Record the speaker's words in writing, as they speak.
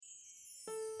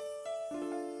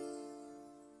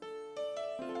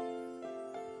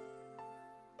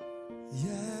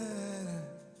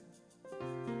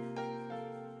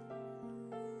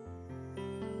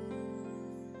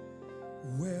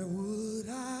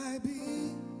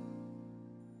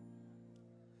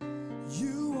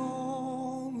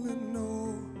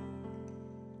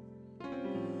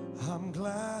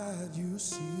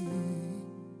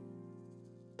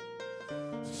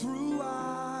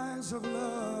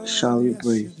Shall we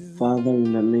pray? Father,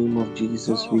 in the name of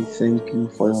Jesus, we thank you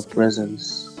for your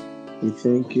presence. We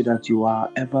thank you that you are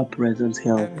ever present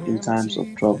help in times of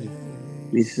trouble.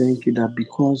 We thank you that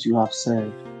because you have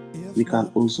said, we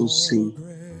can also say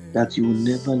that you will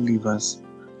never leave us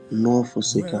nor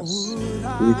forsake us.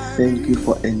 We thank you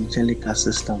for angelic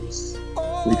assistance.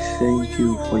 We thank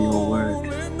you for your word.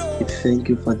 We thank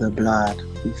you for the blood.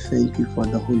 We thank you for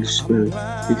the Holy Spirit.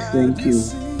 We thank you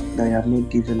that you have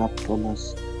not given up on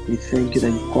us. We thank you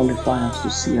that you qualify us to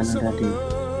see another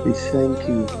day. We thank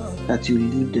you that you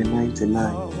leave the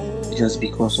 99 just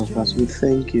because of us. We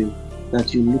thank you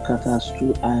that you look at us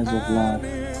through eyes of love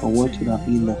for what would have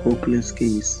been a hopeless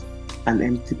case, an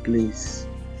empty place,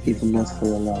 if not for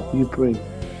your love. We pray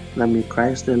that may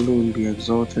Christ alone be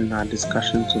exalted in our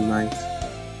discussion tonight.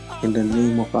 In the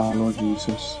name of our Lord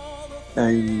Jesus.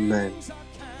 Amen.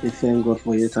 We thank God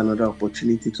for yet another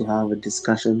opportunity to have a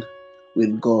discussion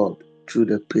with God through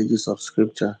the pages of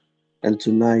Scripture. And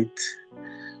tonight,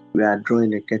 we are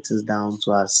drawing the curtains down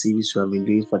to our series we have been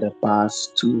doing for the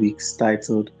past 2 weeks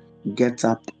titled Get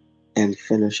Up and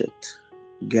Finish It.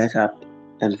 Get up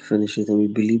and finish it. And we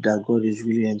believe that God is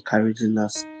really encouraging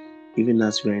us, even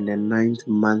as we're in the 9th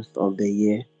month of the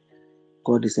year.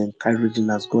 God is encouraging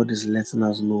us. God is letting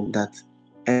us know that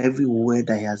every word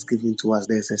that He has given to us,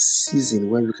 there's a season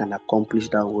where we can accomplish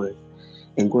that word.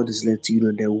 And God is letting you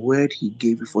know the word He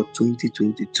gave you for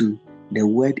 2022, the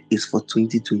word is for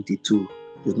 2022.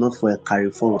 It's not for a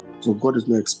carry forward. So God is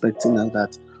not expecting us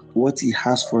that what He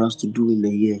has for us to do in a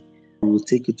year, we will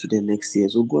take it to the next year.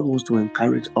 So God wants to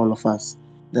encourage all of us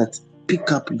that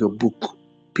pick up your book,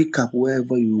 pick up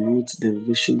wherever you wrote the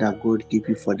vision that God gave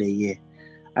you for the year.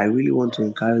 I really want to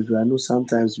encourage you. I know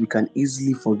sometimes we can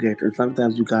easily forget, and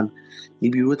sometimes you can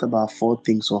maybe write about 4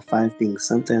 things or 5 things.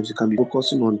 Sometimes you can be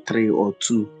focusing on 3 or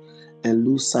 2 and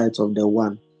lose sight of the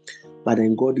one. But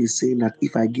then God is saying that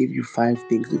if I give you 5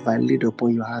 things, if I laid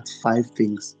upon your heart 5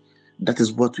 things, that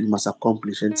is what we must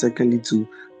accomplish. And secondly, too,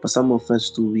 for some of us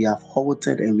too, we have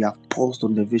halted and we have paused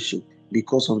on the vision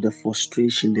because of the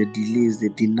frustration, the delays, the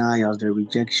denials, the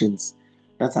rejections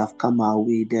that have come our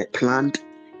way, the planned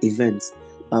events.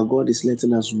 But God is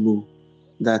letting us know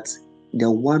that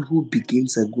the one who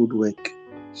begins a good work,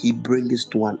 He brings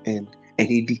it to an end, and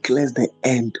He declares the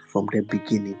end from the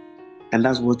beginning. And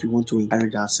that's what we want to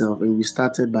encourage ourselves. And we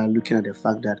started by looking at the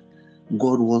fact that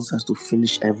God wants us to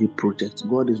finish every project.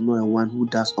 God is not a one who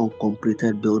does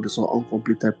uncompleted buildings or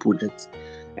uncompleted projects.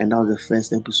 And that was the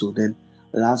first episode. Then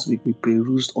last week we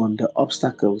perused on the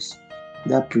obstacles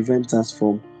that prevent us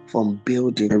from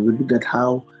building. And we looked at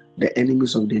how the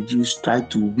enemies of the Jews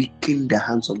tried to weaken the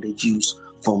hands of the Jews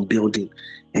from building.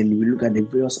 And we look at the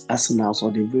various arsenals or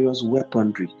the various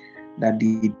weaponry that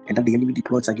the enemy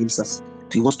deploys against us.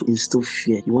 He wants to instill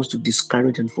fear. He wants to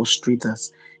discourage and frustrate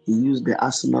us. He used the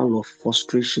arsenal of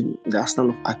frustration, the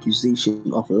arsenal of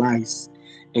accusation, of lies,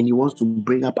 and he wants to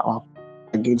bring up our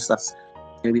against us.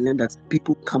 And we learn that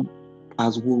people come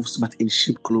as wolves, but in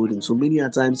sheep clothing. So many a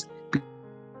times, people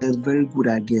have very good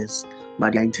ideas,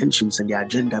 but their intentions and their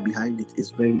agenda behind it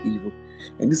is very evil.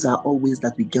 And these are always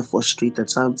that we get frustrated.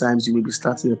 Sometimes you may be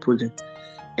starting a project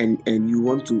and you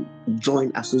want to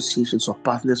join associations or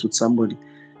partners with somebody,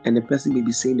 and the person may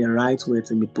be saying the right words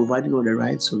and be providing all the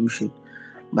right solution,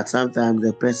 but sometimes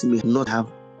the person may not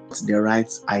have the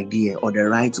right idea or the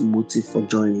right motive for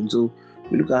joining. So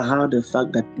we look at how the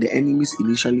fact that the enemies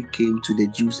initially came to the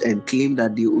Jews and claimed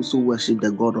that they also worship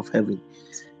the God of heaven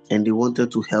and they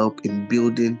wanted to help in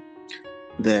building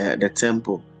the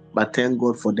temple. But thank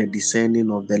God for the discerning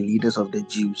of the leaders of the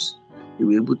Jews. They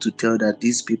were able to tell that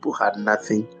these people had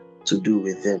nothing to do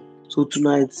with them. So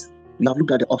tonight, we have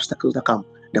looked at the obstacles that come,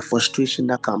 the frustration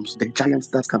that comes, the giants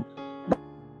that come. But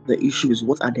the issue is,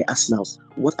 what are the arsenals?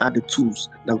 What are the tools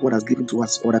that God has given to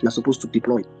us or that we are supposed to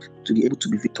deploy to be able to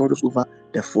be victorious over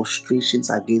the frustrations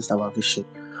against our vision?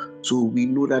 So we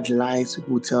know that lies,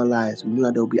 people tell lies. We know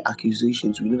that there will be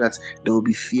accusations. We know that there will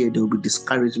be fear, there will be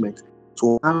discouragement.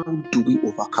 So how do we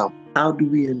overcome? How do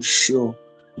we ensure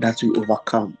that we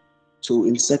overcome? So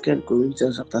in 2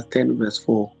 Corinthians chapter 10, verse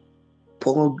 4,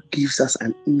 Paul gives us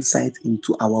an insight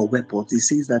into our weapons. He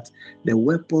says that the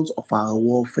weapons of our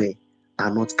warfare are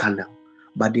not carnal,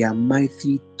 but they are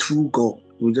mighty through God.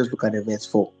 We just look at the verse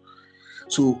 4.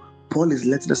 So Paul is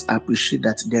letting us appreciate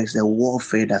that there is a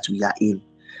warfare that we are in.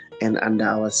 And under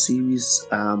our series,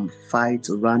 Fight,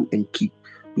 Run, and Keep,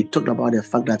 we talked about the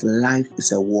fact that life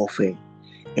is a warfare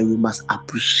and we must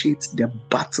appreciate the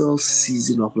battle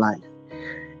season of life.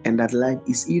 And that life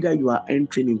is either you are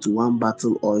entering into one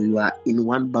battle or you are in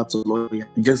one battle or you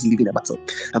are just leaving a battle.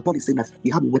 And Paul is saying that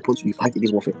we have weapons we fight in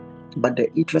this warfare. But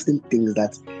the interesting thing is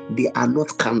that they are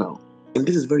not carnal. And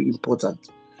this is very important.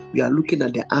 We are looking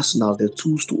at the arsenal, the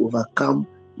tools to overcome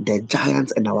the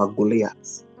giants and our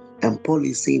Goliaths. And Paul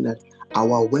is saying that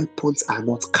our weapons are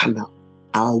not carnal.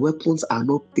 Our weapons are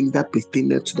not things that pertain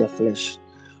to the flesh.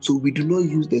 So we do not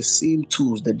use the same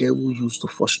tools the devil used to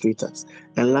frustrate us.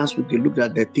 And last week we looked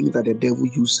at the things that the devil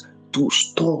used to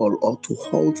stall or to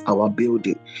halt our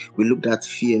building. We looked at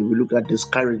fear, we looked at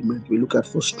discouragement, we looked at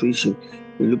frustration,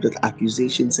 we looked at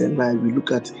accusations and lies, we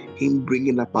look at him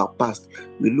bringing up our past,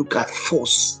 we look at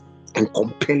force and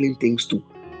compelling things to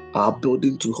our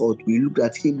building to halt. We looked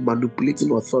at him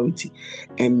manipulating authority.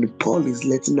 And Paul is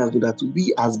letting us know that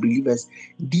we as believers,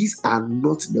 these are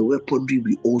not the weaponry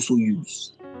we also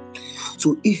use.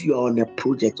 So if you are on a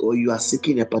project or you are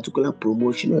seeking a particular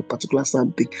promotion or a particular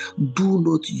something, do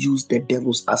not use the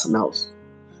devil's arsenals.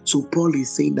 So Paul is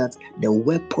saying that the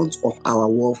weapons of our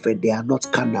warfare, they are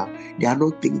not carnal. They are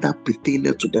not things that pertain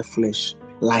to the flesh,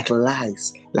 like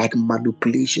lies, like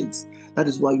manipulations. That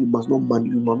is why you must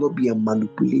not be a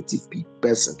manipulative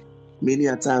person. Many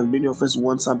a times, many of us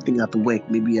want something at work,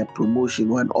 maybe a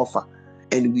promotion or an offer,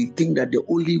 and we think that the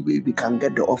only way we can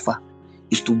get the offer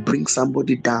is to bring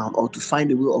somebody down or to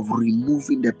find a way of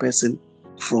removing the person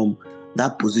from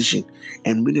that position.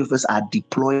 And many of us are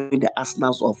deploying the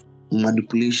arsenals of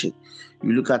manipulation.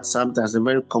 You look at sometimes a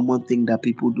very common thing that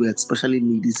people do, especially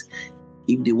ladies,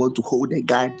 if they want to hold a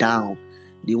guy down,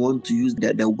 they want to use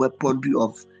the weaponry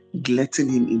of letting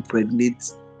him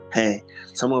impregnate her.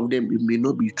 Some of them, it may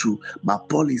not be true, but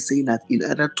Paul is saying that in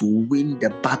order to win the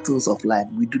battles of life,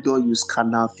 we do not use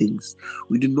carnal things.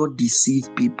 We do not deceive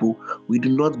people. We do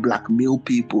not blackmail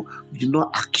people. We do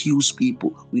not accuse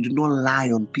people. We do not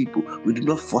lie on people. We do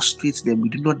not frustrate them. We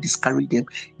do not discourage them.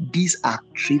 These are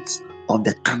traits of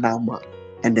the carnal man.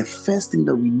 And the first thing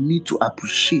that we need to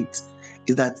appreciate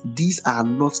is that these are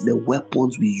not the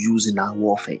weapons we use in our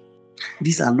warfare.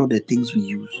 These are not the things we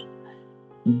use.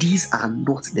 These are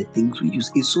not the things we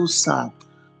use. It's so sad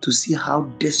to see how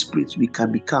desperate we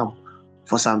can become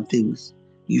for some things.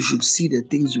 You should see the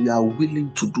things we are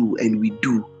willing to do and we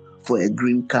do for a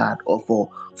green card or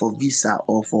for visa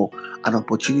or for an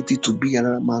opportunity to be in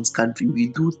another man's country. We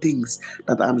do things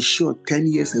that I'm sure 10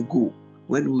 years ago,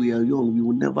 when we were young, we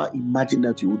would never imagine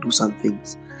that we would do some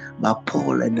things. But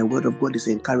Paul and the Word of God is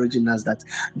encouraging us that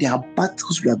there are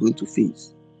battles we are going to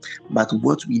face. But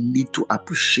what we need to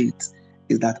appreciate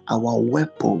is that our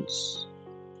weapons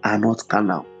are not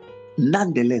carnal.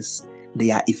 Nonetheless, they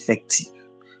are effective.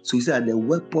 So he said that the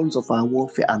weapons of our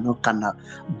warfare are not carnal,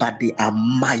 but they are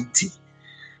mighty.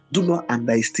 Do not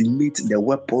underestimate the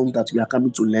weapons that we are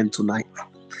coming to learn tonight.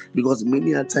 Because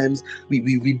many a times we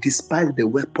despise the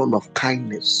weapon of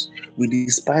kindness. We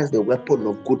despise the weapon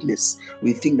of goodness.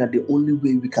 We think that the only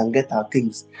way we can get our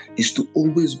things is to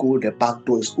always go the back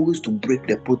door, is always to break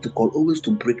the protocol, always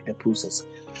to break the process.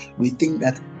 We think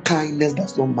that kindness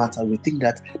does not matter. We think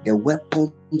that the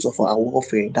weapons of our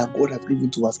warfare that God has given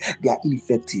to us, they are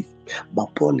ineffective.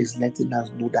 But Paul is letting us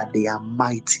know that they are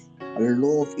mighty.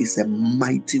 Love is a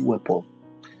mighty weapon.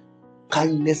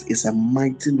 Kindness is a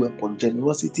mighty weapon.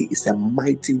 Generosity is a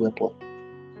mighty weapon.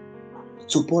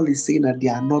 So Paul is saying that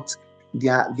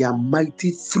they are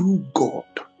mighty through God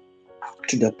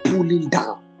to the pulling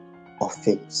down of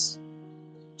things.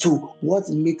 So what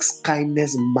makes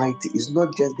kindness mighty is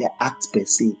not just the act per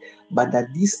se, but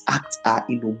that these acts are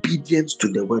in obedience to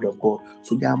the word of God.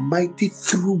 So they are mighty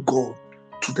through God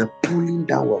to the pulling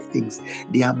down of things.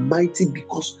 They are mighty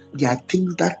because they are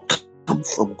things that come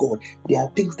from God. They are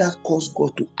things that cause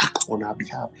God to act on our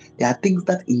behalf. They are things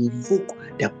that invoke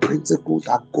the principles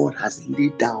that God has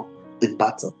laid down in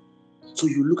battle. So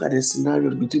you look at the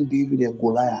scenario between David and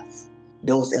Goliath.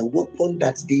 There was a weapon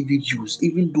that David used,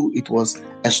 even though it was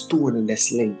a stone and a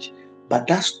sling. But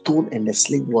that stone and the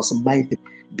sling was mighty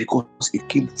because it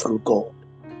came from God.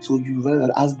 So you realize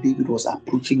that as David was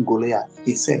approaching Goliath,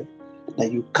 he said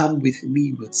that you come with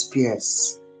me with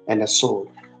spears and a sword,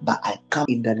 but I come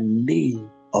in the name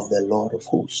of the Lord of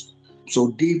hosts. So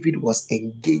David was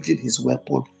engaging his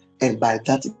weapon, and by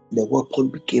that the weapon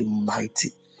became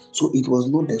mighty. So it was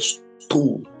not the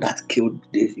stone that killed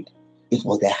David. It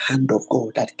was the hand of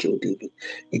God that killed David.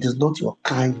 It is not your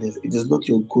kindness. It is not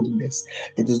your goodness.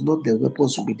 It is not the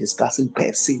weapons we'll be discussing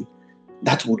per se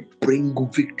that would bring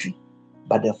victory,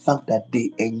 but the fact that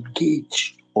they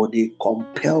engage or they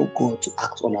compel God to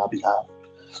act on our behalf.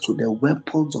 So the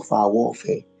weapons of our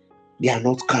warfare, they are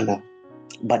not carnal,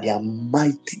 but they are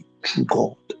mighty through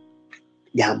God.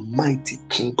 They are mighty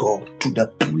through God to the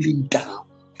pulling down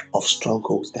of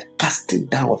strongholds, the casting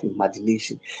down of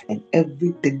imagination, and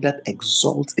everything that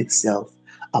exalts itself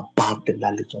above the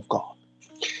knowledge of God.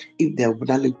 if the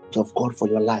knowledge of God for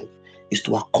your life is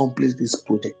to accomplish this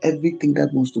project, everything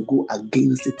that wants to go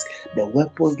against it, the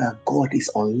weapons that God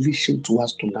is unleashing to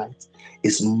us tonight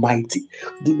is mighty.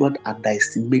 Do not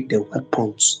underestimate the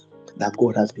weapons that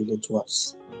God has given to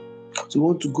us. So we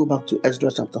want to go back to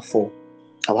Ezra chapter 4,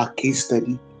 our case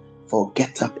study for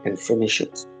get up and finish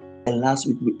it. And last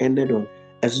week we ended on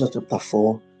Ezra chapter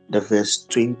 4, the verse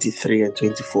 23 and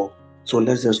 24. So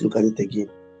let's just look at it again.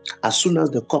 As soon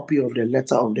as the copy of the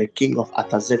letter of the king of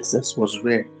Artaxerxes was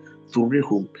read to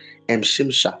Rehum and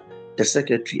Shimshai, the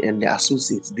secretary and the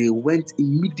associates, they went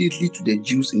immediately to the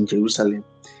Jews in Jerusalem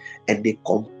and they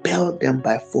compelled them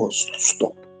by force to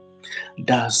stop.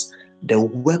 Thus the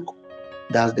work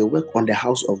on the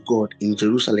house of God in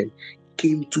Jerusalem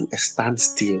came to a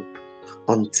standstill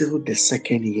until the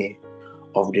second year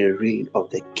of the reign of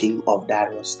the king of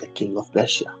Darius, the king of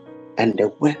Persia. And the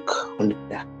work on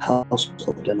the house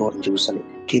of the Lord in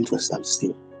Jerusalem came to a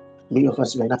standstill. Many of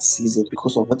us were not seasoned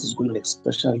because of what is going on,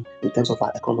 especially in terms of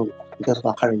our economy, in terms of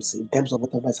our currency, in terms of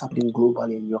whatever is happening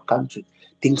globally in your country.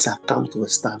 Things have come to a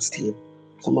standstill.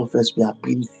 Some of us, we have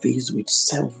been faced with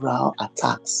several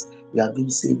attacks. We have been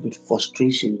faced with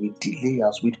frustration, with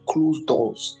delays, with closed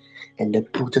doors, and the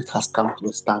project has come to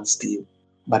a standstill.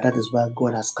 But that is why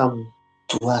God has come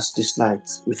to us this night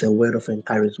with a word of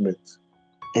encouragement.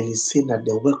 And He said that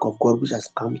the work of God which has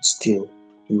come still,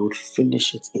 He would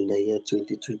finish it in the year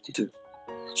 2022.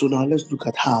 So now let's look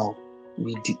at how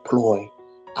we deploy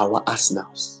our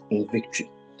arsenals in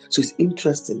victory. So it's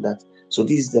interesting that, so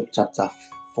this is the chapter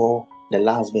 4, the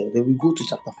last verse. Then we go to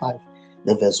chapter 5,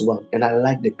 the verse 1. And I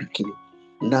like the beginning.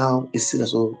 Now it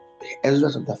says, so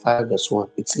Ezra chapter 5, verse 1,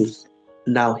 it says,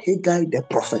 now Haggai the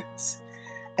prophet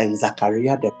and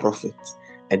Zechariah the prophet,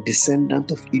 a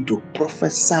descendant of Iddo,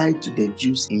 prophesied to the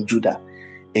Jews in Judah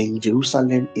and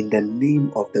Jerusalem in the name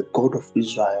of the God of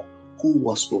Israel who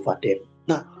was over them.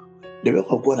 Now, the work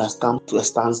of God has come to a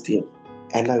standstill,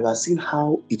 and now we are seeing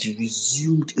how it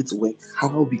resumed its work,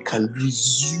 how we can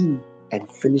resume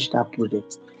and finish that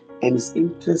project. And it's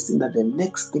interesting that the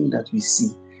next thing that we see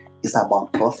is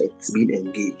about prophets being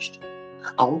engaged.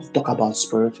 I want to talk about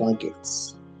spiritual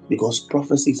gifts, because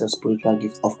prophecy is a spiritual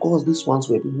gift. Of course, these ones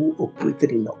were people who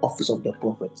operated in the office of the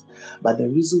prophet. But the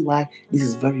reason why this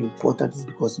is very important is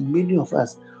because many of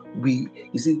us,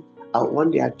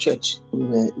 one day at church, we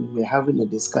were having a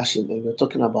discussion and we were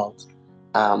talking about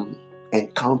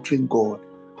encountering God,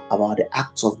 about the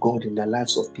acts of God in the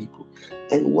lives of people.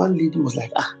 And one lady was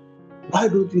like, why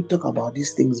don't we talk about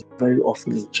these things very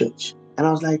often in church? And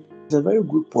I was like, it's a very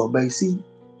good point. But you see,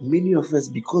 many of us,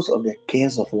 because of the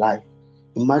cares of life,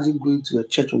 imagine going to a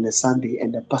church on a Sunday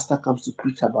and the pastor comes to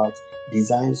preach about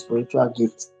design, spiritual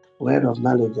gifts, word of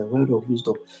knowledge, and word of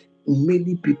wisdom.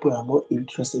 Many people are not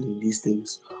interested in these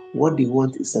things. What they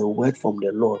want is a word from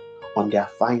the Lord on their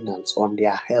finance, on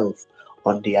their health,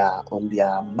 on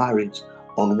their marriage,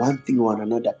 on one thing or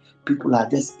another. People are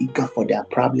just eager for their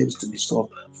problems to be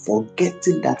solved,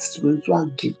 forgetting that spiritual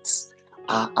gifts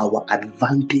are our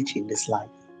advantage in this life.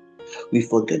 We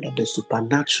forget that the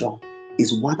supernatural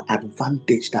is one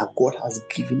advantage that God has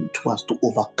given to us to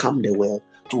overcome the world,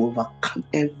 to overcome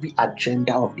every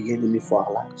agenda of the enemy for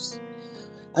our lives.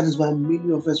 That is why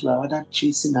many of us were rather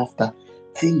chasing after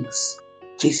things,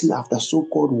 chasing after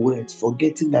so-called words,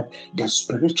 forgetting that the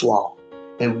spiritual.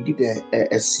 And we did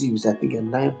a series, I think a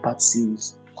 9-part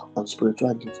series on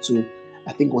spiritual gifts. So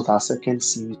I think it was our second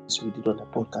series we did on the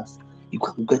podcast. You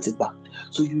can get it back.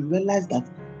 So you realize that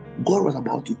God was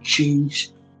about to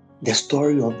change the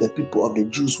story of the people, of the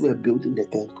Jews who were building the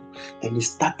temple. And He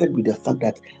started with the fact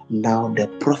that now the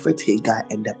prophet Haggai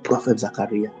and the prophet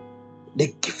Zechariah, the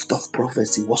gift of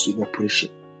prophecy was in operation.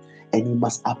 And we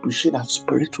must appreciate that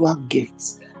spiritual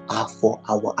gifts are for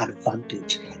our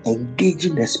advantage.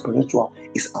 Engaging the spiritual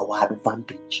is our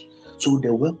advantage. So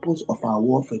the weapons of our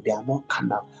warfare, they are not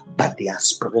carnal, but they are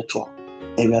spiritual.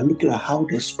 And we are looking at how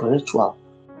the spiritual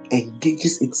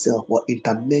engages itself or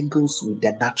intermingles with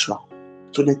the natural.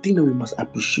 So the thing that we must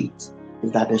appreciate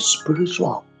is that the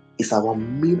spiritual is our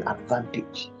main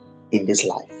advantage in this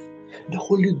life. The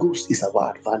Holy Ghost is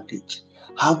our advantage.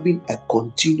 Having a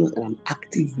continuous and an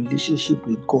active relationship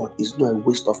with God is not a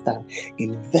waste of time.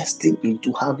 Investing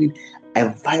into having a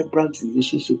vibrant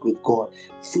relationship with God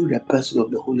through the person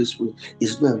of the Holy Spirit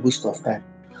is not a waste of time.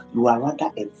 You are rather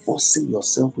enforcing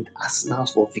yourself with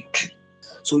arsenals for victory.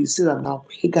 So you see that now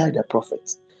Haggai the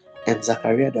prophet and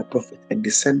Zechariah the prophet, a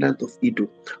descendant of Iddo,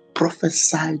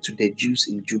 prophesied to the Jews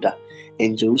in Judah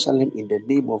and Jerusalem in the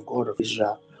name of God of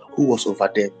Israel, who was over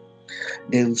them.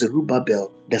 Then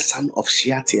Zerubbabel, the son of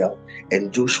Shealtiel,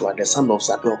 and Joshua, the son of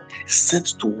Zadok, set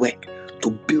to work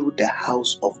to build the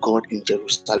house of God in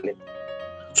Jerusalem.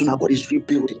 So now God is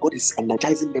rebuilding. God is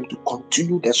energizing them to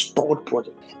continue the stored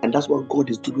project. And that's what God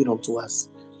is doing unto us.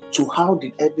 So how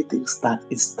did everything start?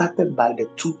 It started by the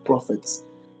two prophets.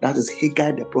 That is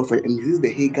Haggai the prophet. And this is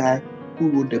the Haggai who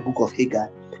wrote the book of Haggai.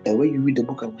 And when you read the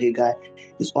book of Haggai,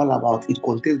 it's all about, it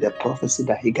contains the prophecy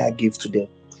that Haggai gave to them.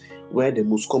 Where the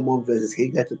most common verse is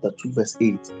Haggai chapter 2 verse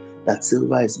 8. That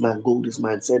silver is mine, gold is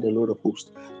mine, said the Lord of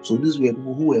hosts. So these were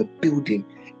people who were building.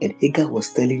 And Haggai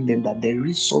was telling them that the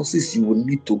resources you will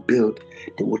need to build,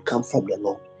 they would come from the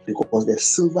Lord. Because the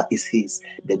silver is his,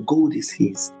 the gold is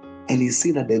his. And he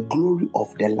said that the glory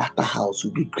of the latter house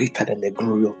will be greater than the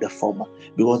glory of the former.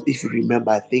 Because if you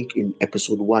remember, I think in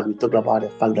episode 1, we talked about the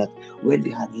fact that when they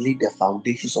had laid the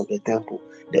foundations of the temple,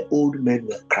 the old men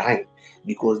were crying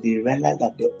because they realized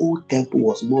that the old temple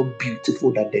was more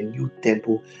beautiful than the new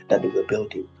temple that they were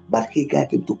building. But Haggai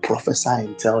came to prophesy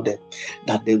and tell them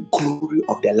that the glory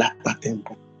of the latter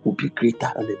temple will be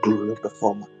greater than the glory of the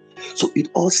former. So it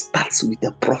all starts with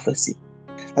a prophecy.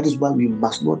 That is why we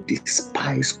must not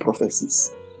despise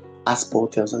prophecies, as Paul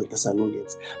tells us in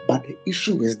Thessalonians. But the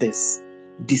issue is this: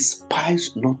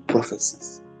 despise not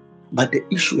prophecies. But the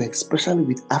issue, especially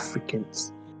with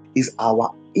Africans, is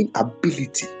our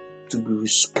inability to be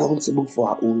responsible for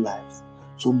our own lives.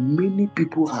 So many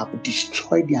people have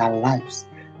destroyed their lives,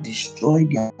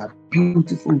 destroyed their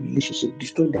beautiful relationship,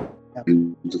 destroyed their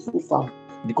beautiful family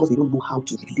because they don't know how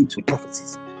to relate with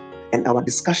prophecies. And our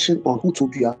discussion on Who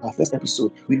Told You, our first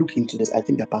episode, we look into this, I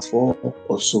think, the past 4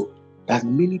 or so, that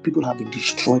many people have been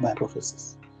destroyed by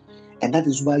prophecies. And that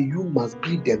is why you must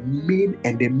be the main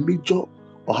and the major,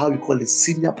 or how we call it,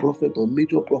 senior prophet or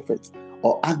major prophet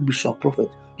or archbishop prophet.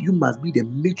 You must be the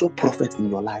major prophet in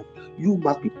your life. You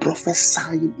must be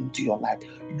prophesying into your life.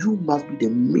 You must be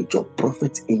the major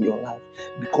prophet in your life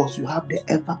because you have the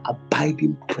ever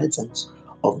abiding presence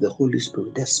of the Holy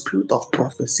Spirit, the spirit of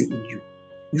prophecy in you.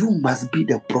 You must be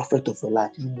the prophet of your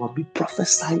life. You must be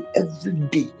prophesying every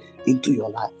day into your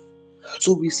life.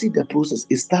 So we see the process.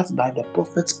 It starts by the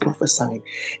prophets prophesying,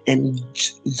 and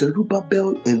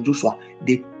Zerubbabel and Joshua,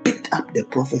 they picked up the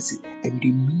prophecy and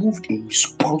they moved in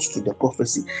response to the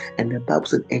prophecy. And the Bible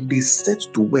said, and they set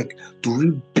to work to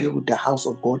rebuild the house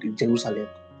of God in Jerusalem.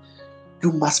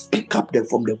 You must pick up them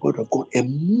from the word of God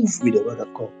and move with the word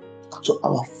of God. So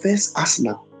our first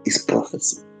arsenal is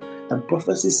prophecy. And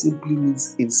prophecy simply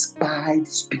means inspired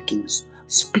speakings,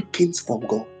 speakings from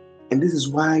God. And this is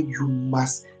why you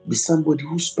must be somebody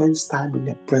who spends time in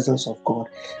the presence of God.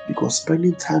 Because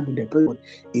spending time in the presence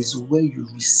is where you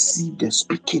receive the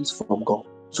speakings from God.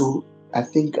 So I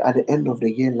think at the end of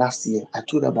the year last year, I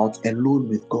told about alone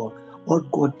with God. What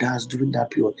God does during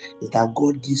that period is that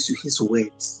God gives you his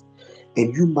words.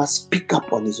 And you must pick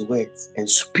up on his words and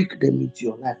speak them into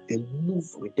your life and move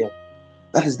with them.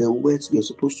 That is the words you're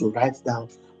supposed to write down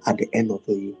at the end of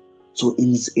the year. So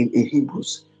in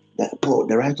Hebrews, Paul,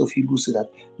 the writer of Hebrews, said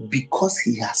that because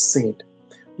he has said,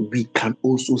 we can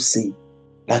also say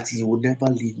that he will never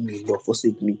leave me nor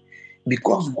forsake me.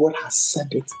 Because God has said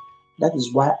it, that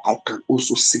is why I can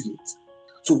also say it.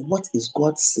 So what is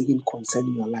God saying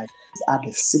concerning your life? These are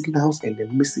the signals and the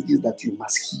messages that you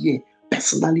must hear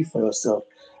personally for yourself,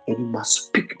 and you must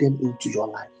speak them into your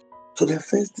life. So the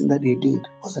first thing that they did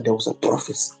was that there was a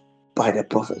prophecy by the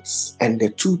prophets, and the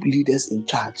two leaders in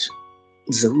charge,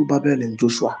 Zerubbabel and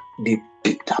Joshua, they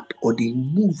picked up or they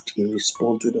moved in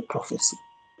response to the prophecy.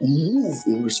 Move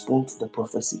in response to the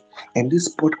prophecy. And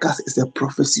this podcast is a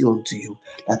prophecy unto you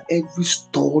that every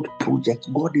stalled project,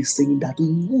 God is saying that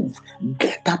move,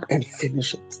 get up and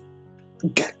finish it.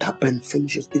 Get up and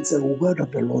finish it. It's a word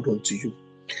of the Lord unto you.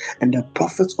 And the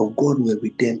prophets of God were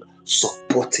with them,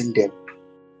 supporting them.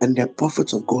 And the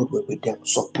prophets of God were with them,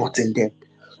 supporting them.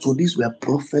 So these were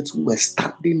prophets who were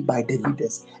standing by the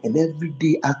leaders. And every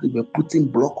day as they were putting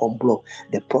block on block,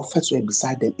 the prophets were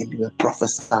beside them and they were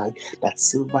prophesying that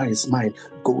silver is mine,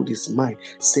 gold is mine,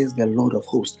 says the Lord of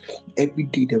hosts. Every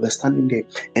day they were standing there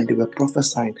and they were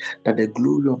prophesying that the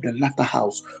glory of the latter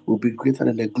house will be greater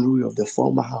than the glory of the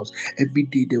former house. Every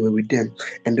day they were with them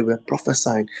and they were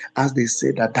prophesying as they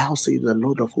said that thou sayest the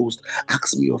Lord of hosts,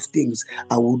 ask me of things.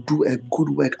 I will do a good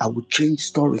work. I will change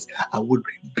stories. I will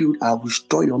rebuild. I will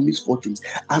restore your misfortunes.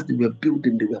 As they were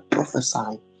building, they were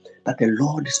prophesying that the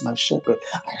Lord is my shepherd.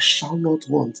 I shall not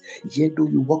want. Yet though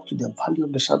you walk to the valley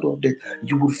of the shadow of death,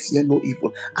 you will fear no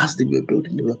evil. As they were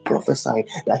building, they were prophesying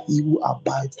that he who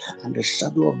abides under the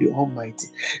shadow of the Almighty,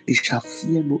 they shall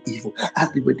fear no evil.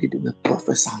 As they were there, they were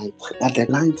prophesying that the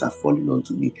lines are falling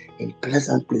onto me in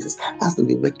pleasant places. As they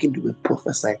were working, they were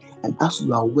prophesying. And as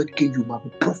you are working, you must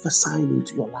be prophesying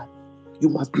into your life. You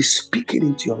must be speaking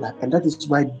into your life. And that is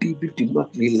why David did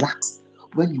not relax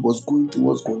when he was going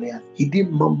towards Goliath. He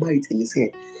didn't murmur it in his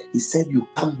head. He said, you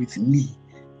come with me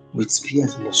with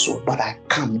spears and a sword, but I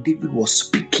come. David was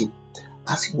speaking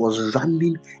as he was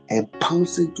running and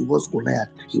pouncing towards Goliath.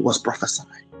 He was prophesying.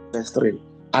 Verse 3.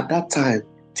 At that time,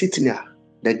 Titania,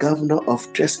 the governor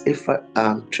of Tres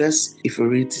Euphrates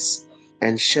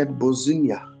and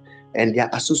Shethbozinia, and their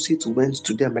associates went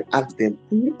to them and asked them,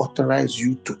 who authorized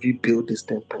you to rebuild this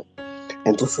temple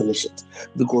and to finish it?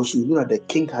 Because you know that the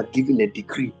king had given a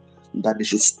decree that they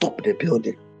should stop the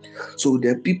building. So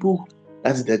the people,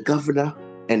 that's the governor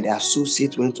and the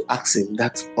associate, went to ask him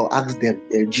that, or ask them,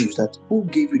 the Jews, that who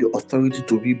gave you the authority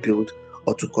to rebuild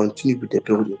or to continue with the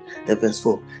building? The verse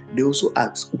 4. They also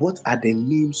asked, what are the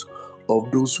names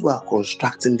of those who are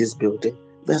constructing this building?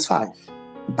 Verse 5.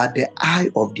 But the eye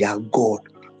of their God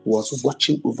was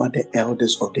watching over the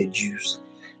elders of the Jews,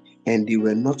 and they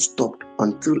were not stopped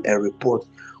until a report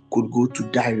could go to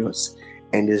Darius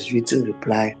and his written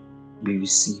reply be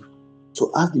received.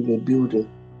 So as they were building,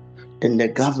 then the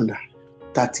governor,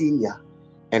 Tatinia,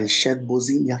 and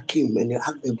Shethbozinia came and they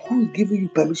asked them, who is giving you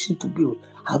permission to build?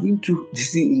 Haven't you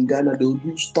see in Ghana, they will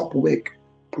do stop work,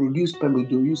 produce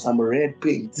permit, they'll use some red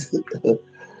paint.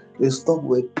 They stop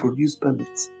work, produce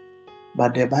permits.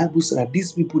 But the Bible said that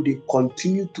these people, they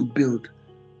continued to build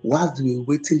whilst they were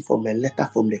waiting for a letter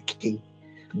from the king,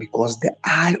 because the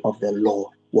eye of the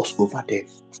Lord was over them.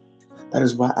 That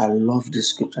is why I love this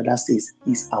scripture that says,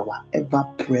 he's our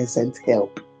ever-present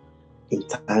help in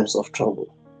times of trouble.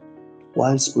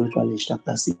 One spiritual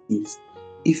instructor says,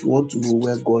 if you want to know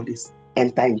where God is,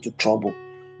 enter into trouble.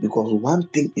 Because one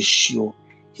thing is sure,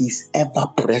 he's ever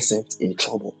present in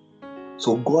trouble.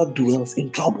 So God dwells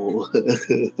in trouble.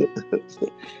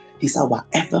 He's our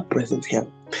ever-present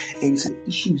help. And the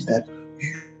issue is that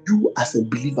you as a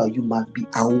believer, you must be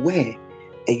aware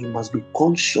and you must be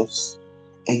conscious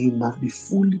and you must be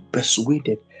fully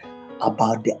persuaded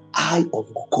about the eye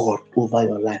of God over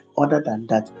your life. Other than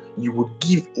that, you would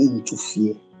give in to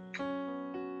fear.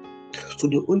 So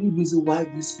the only reason why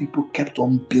these people kept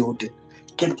on building,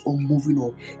 kept on moving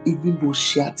on, even though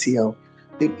Shealtiel,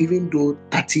 even though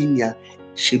Tatinia,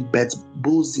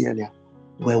 Shethbozinia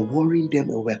were worrying them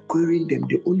and were querying them,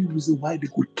 the only reason why they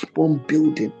could keep on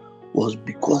building was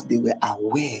because they were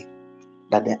aware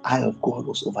that the eye of God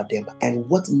was over them. And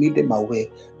what made them aware?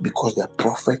 Because the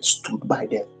prophet stood by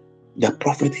them. The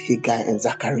prophet Haggai and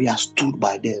Zechariah stood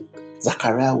by them.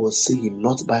 Zechariah was saying,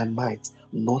 not by might,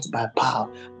 not by power,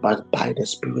 but by the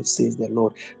Spirit, says the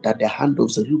Lord, that the hand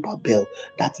of Zerubbabel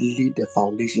that laid the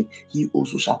foundation, he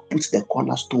also shall put the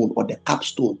cornerstone or the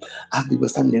capstone. As they were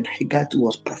standing, Haggai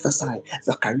was prophesying,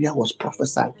 Zechariah was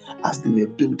prophesying as they were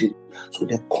building. So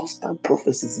the constant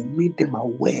prophecies made them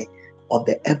aware of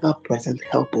the ever-present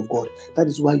help of God. That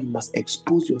is why you must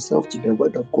expose yourself to the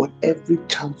word of God every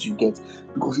chance you get,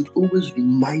 because it always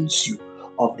reminds you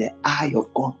of the eye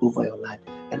of God over your life.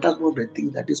 And that's one of the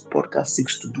things that this podcast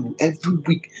seeks to do every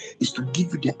week, is to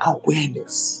give you the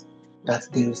awareness that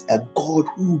there is a God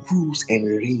who rules and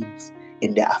reigns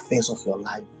in the affairs of your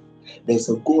life. There's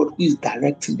a God who is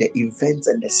directing the events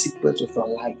and the sequence of your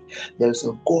life. There's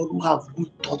a God who has good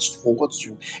thoughts towards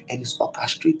you and is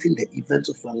orchestrating the events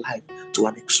of your life to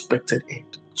an expected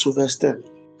end. So verse 10,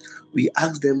 we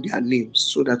asked them their names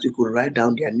so that we could write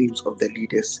down their names of the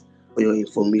leaders for your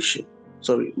information.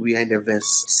 Sorry, we are in the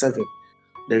verse 7.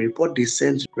 The report they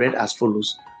sent read as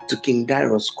follows: to King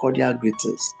Darius, cordial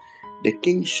greetings. The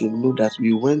king should know that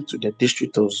we went to the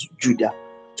district of Judah,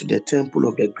 to the temple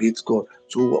of the great God.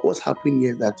 So what was happening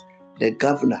here is that the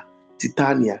governor,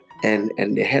 Titania, and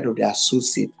the head of the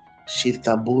associate,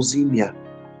 Shethbozinia,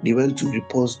 they went to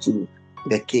report to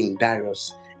the king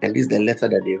Darius. And this is the letter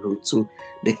that they wrote. So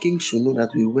the king should know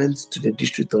that we went to the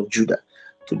district of Judah,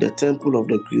 to the temple of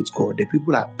the great God. The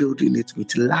people are building it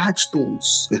with large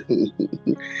stones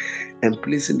and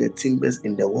placing the timbers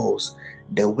in the walls.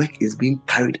 The work is being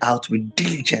carried out with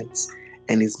diligence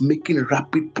and is making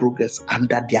rapid progress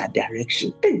under their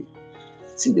direction. Hey,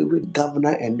 see the way the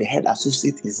governor and the head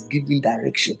associate is giving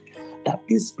direction, that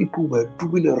these people were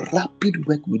doing a rapid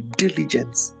work with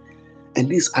diligence. And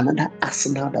this is another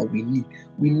arsenal that we need.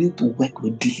 We need to work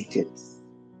with diligence.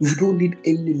 You don't need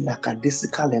any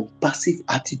lackadaisical and passive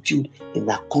attitude in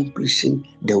accomplishing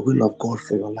the will of God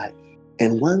for your life.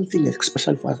 And one thing,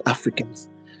 especially for us Africans,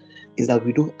 is that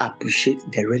we don't appreciate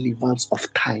the relevance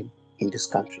of time in this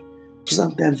country. So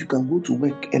sometimes you can go to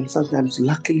work, and sometimes,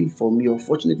 luckily for me,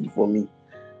 unfortunately for me,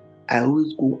 I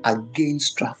always go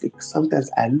against traffic. Sometimes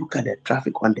I look at the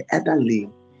traffic on the other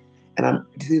lane, and I'm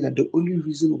saying that the only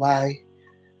reason why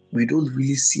we don't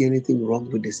really see anything wrong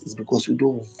with this. It's because we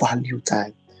don't value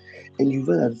time. And you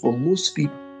know that for most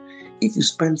people, if you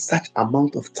spend such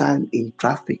amount of time in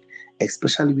traffic,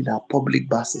 especially with our public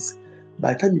buses,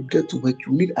 by the time you get to work,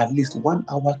 you need at least 1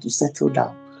 hour to settle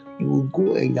down. You will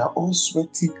go and you're all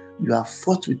sweaty. You have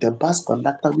fought with the bus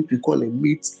conductor, which we call a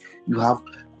mate. You have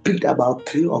picked about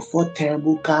 3 or 4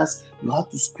 terrible cars. You have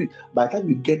to squeeze. By the time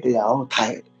you get there, you're all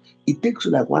tired. It takes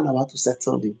you like 1 hour to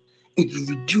settle in. It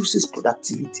reduces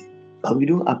productivity. But we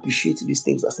don't appreciate these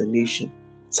things as a nation.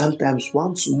 Sometimes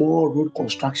one small road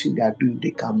construction they are doing,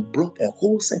 they can block a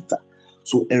whole sector.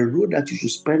 So a road that you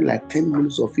should spend like 10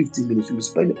 minutes or 15 minutes, you will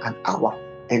spend an hour,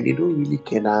 and they don't really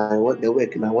care now what they're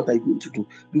working now, what are you going to do?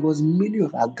 Because many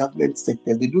of our government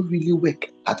sectors, they don't really work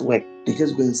at work. They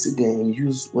just go and sit there and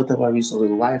use whatever resource,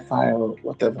 Wi-Fi or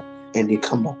whatever, and they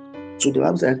come back. So the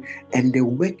Bible said, and the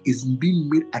work is being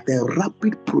made at a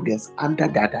rapid progress under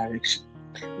their direction.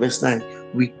 Verse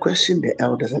 9, we question the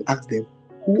elders and ask them,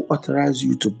 who authorized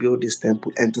you to build this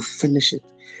temple and to finish it?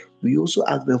 We also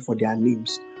asked them for their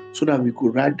names so that we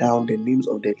could write down the names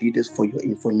of the leaders for your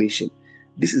information.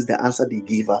 This is the answer they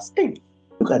gave us. Hey,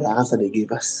 look at the answer they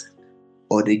gave us.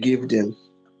 Or they gave them.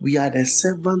 We are the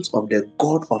servants of the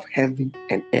God of heaven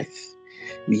and earth.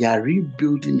 We are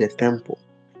rebuilding the temple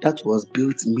that was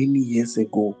built many years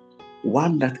ago,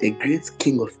 one that a great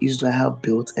king of Israel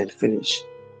built and finished.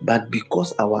 But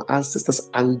because our ancestors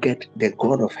angered the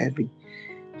God of heaven,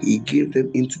 he gave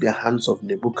them into the hands of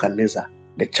Nebuchadnezzar,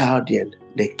 the Chaldean,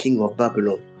 the king of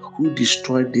Babylon, who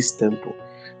destroyed this temple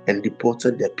and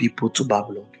deported the people to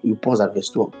Babylon. You pause at verse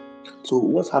 12. So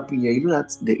what's happening here? You know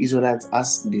that the Israelites,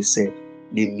 as they said,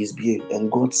 they misbehaved,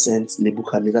 and God sent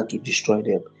Nebuchadnezzar to destroy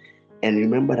them. And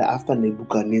remember that after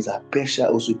Nebuchadnezzar, Persia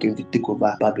also came to take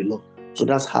over Babylon. So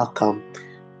that's how come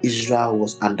Israel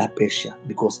was under Persia,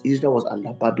 because Israel was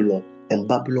under Babylon and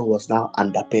Babylon was now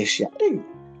under Persia. Hey.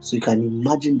 So you can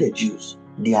imagine the Jews.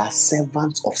 They are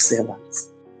servants of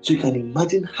servants. So you can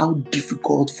imagine how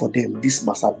difficult for them this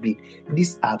must have been.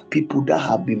 These are people that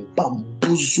have been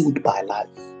bamboozled by life.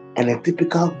 And a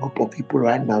typical group of people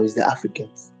right now is the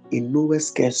Africans. In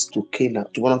Noah's curse to Canaan,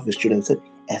 to one of his children, said,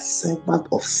 a servant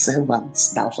of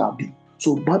servants thou shalt be.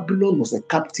 So Babylon was a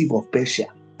captive of Persia,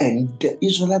 and the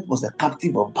Israelite was a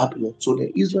captive of Babylon. So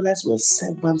the Israelites were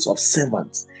servants of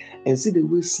servants. And see the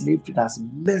way slavery has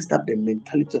messed up the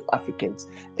mentality of Africans.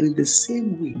 And in the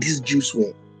same way, these Jews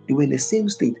were. They were in the same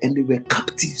state and they were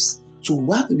captives. So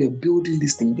while they were building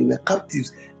this thing, they were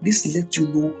captives. This let you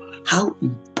know how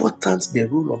important the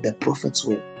role of the prophets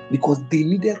were, because they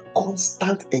needed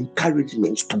constant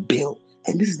encouragement to build.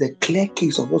 And this is the clear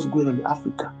case of what's going on in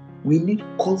Africa. We need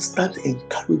constant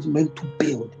encouragement to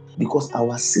build, because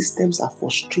our systems are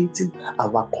frustrating,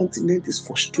 our continent is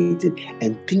frustrating,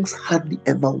 and things hardly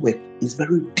ever work. It's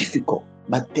very difficult.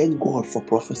 But thank God for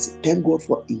prophecy. Thank God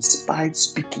for inspired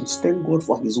speakings. Thank God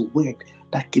for His word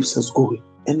that keeps us going.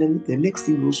 And then the next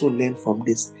thing we also learn from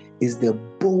this is the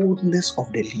boldness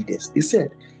of the leaders. He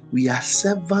said, we are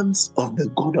servants of the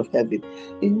God of heaven.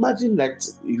 Imagine that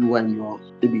you and your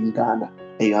maybe in Ghana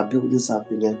and you are building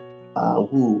something, and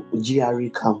who GRE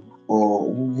come, or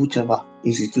whichever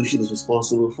institution is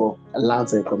responsible for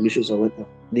lands and commissions or whatever,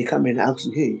 they come and ask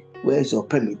you, hey, where's your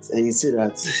permit? And you say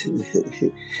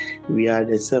that we are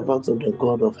the servants of the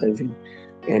God of heaven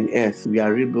and earth. We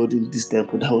are rebuilding this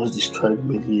temple that was destroyed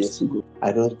many years ago.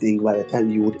 I don't think by the time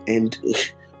you would end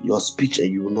your speech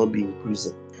and you will not be in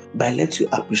prison. But let you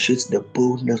appreciate the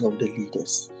boldness of the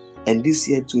leaders. And this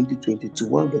year, 2022,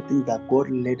 one of the things that God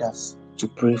led us to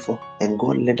pray for, and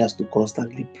God led us to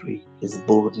constantly pray, is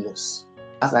boldness.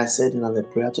 As I said in our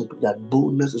prayer topic, that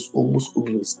boldness is almost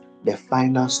always the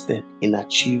final step in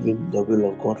achieving the will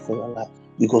of God for your life.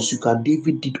 Because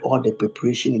David did all the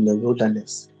preparation in the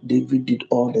wilderness. David did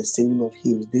all the singing of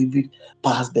hymns. David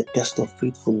passed the test of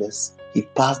faithfulness. He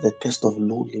passed the test of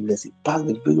loneliness. He passed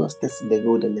the various tests in the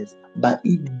wilderness. But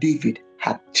if David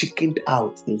had chickened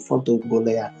out in front of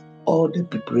Goliath, all the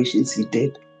preparations he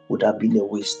did would have been a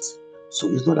waste. So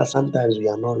it's not that sometimes we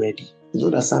are not ready. It's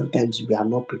not that sometimes we are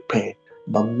not prepared.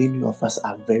 But many of us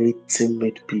are very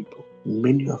timid people.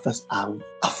 Many of us are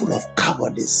full of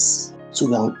cowardice. So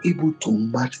we are unable to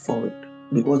match for it.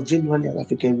 Because genuinely as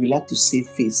Africans, we like to save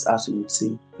face, as we would say.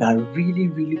 We are really,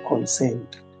 really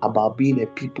concerned about being a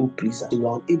people pleaser. So we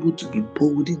are unable to be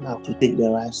bold enough to take the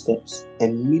right steps.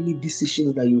 And many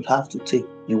decisions that you have to take,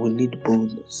 you will need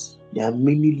boldness. There are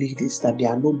many ladies that they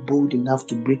are not bold enough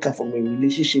to break up from a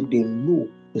relationship they know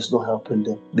is not helping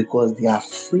them, because they are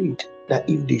afraid that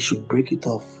if they should break it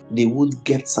off, they won't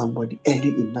get somebody early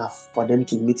enough for them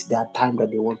to meet their time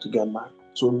that they want to get married.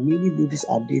 So many ladies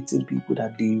are dating people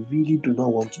that they really do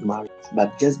not want to marry,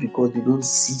 but just because they don't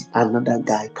see another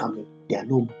guy coming, they are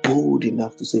not bold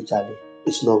enough to say, Charlie,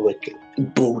 it's not working.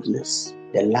 Boldness,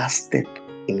 the last step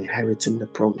in inheriting the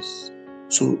promise.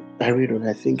 So I read on,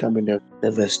 I think I'm in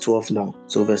the verse 12 now.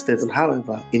 So verse 13,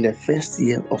 however, in the first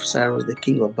year of Cyrus, the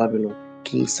king of Babylon,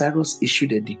 King Cyrus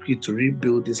issued a decree to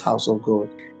rebuild this house of God,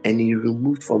 and he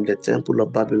removed from the temple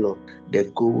of Babylon the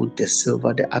gold, the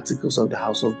silver, the articles of the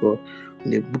house of God,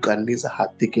 Nebuchadnezzar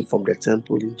had taken from the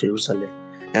temple in Jerusalem,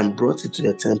 and brought it to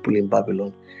the temple in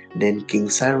Babylon. Then King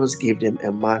Cyrus gave them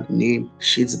a man named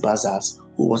Sheshbazzar,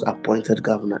 who was appointed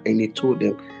governor, and he told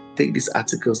them, take these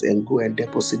articles and go and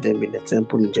deposit them in the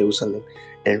temple in Jerusalem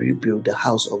and rebuild the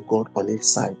house of God on its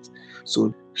site.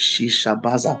 So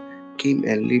Sheshbazzar came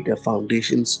and laid the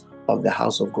foundations of the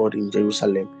house of God in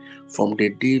Jerusalem. From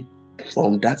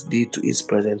that day to its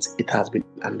present, it has been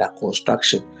under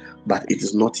construction, but it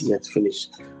is not yet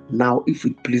finished. Now, if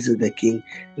it pleases the king,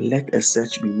 let a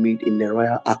search be made in the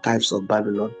royal archives of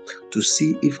Babylon to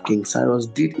see if King Cyrus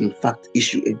did in fact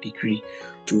issue a decree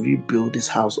to rebuild this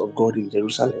house of God in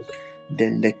Jerusalem.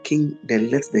 Then let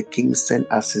the king send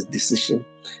us his decision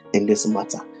in this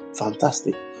matter.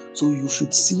 Fantastic. So you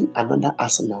should see another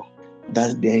arsenal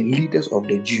that the leaders of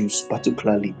the Jews,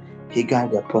 particularly Haggai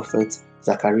the prophet,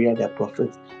 Zechariah the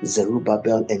prophet,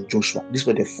 Zerubbabel, and Joshua. These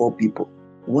were the 4 people.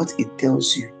 What it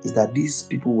tells you is that these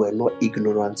people were not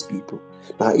ignorant people.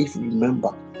 Now, if you remember,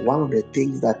 one of the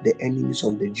things that the enemies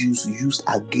of the Jews used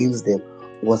against them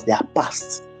was their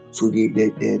past. So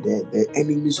the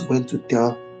enemies went to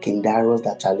tell King Darius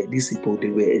that, Charlie, these people, they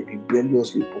were a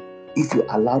rebellious people. If you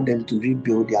allow them to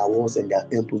rebuild their walls and their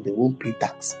temples, they won't pay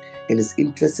tax. And it's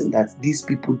interesting that these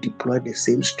people deployed the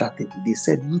same strategy. They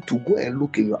said, you to go and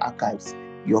look in your archives.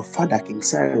 Your father, King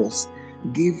Cyrus,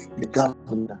 gave the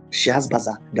governor,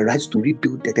 Sheshbazzar, the right to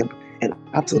rebuild the temple. And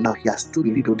up till now, he has still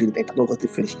been rebuilding it and has not got it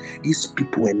finished. These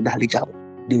people were knowledgeable.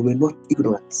 They were not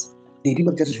ignorant. They did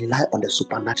not just rely on the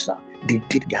supernatural. They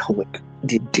did their homework.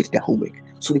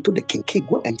 So they told the king,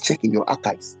 go and check in your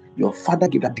archives. Your father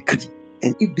gave that decree.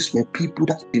 And if these were people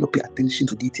that did not pay attention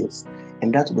to details,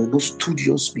 and that were not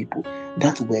studious people,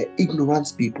 that were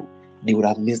ignorant people, they would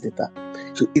have missed it up.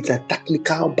 So it's a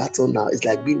technical battle now. It's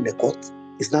like being in the court.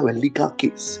 It's now a legal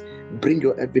case. Bring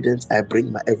your evidence, I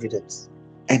bring my evidence.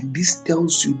 And this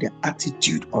tells you the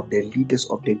attitude of the leaders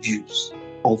of the Jews.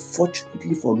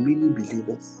 Unfortunately, for many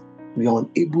believers, we are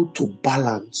unable to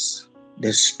balance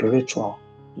the spiritual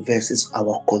versus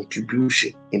our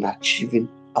contribution in achieving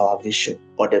our vision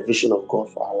or the vision of God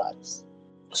for our lives.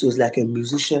 So it's like a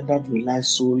musician that relies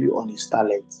solely on his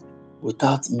talent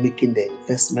without making the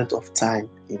investment of time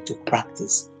into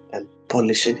practice and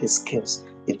polishing his skills,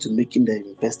 into making the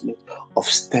investment of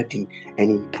studying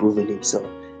and improving himself.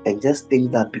 And just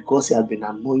think that because he has been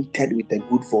anointed with a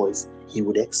good voice, he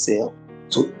would excel.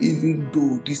 So even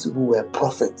though these people were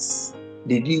prophets,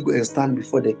 they didn't go and stand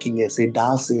before the king and say,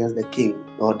 thou sayest the king,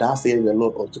 or thou sayest the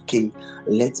Lord unto king,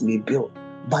 let me build.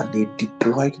 But they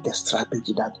deployed the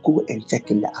strategy that go and check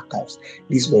in the archives.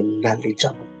 These were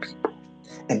knowledgeable people.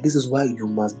 And this is why you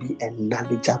must be a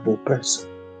knowledgeable person.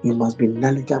 You must be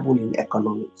knowledgeable in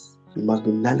economics. You must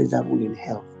be knowledgeable in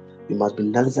health. You must be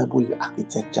knowledgeable in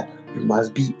architecture. You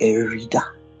must be a reader.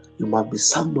 You must be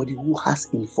somebody who has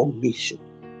information.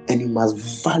 And you must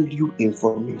value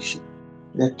information.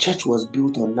 The church was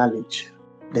built on knowledge.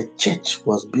 The church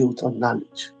was built on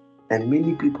knowledge. And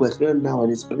many people, especially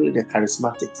nowadays, especially the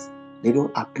charismatics, they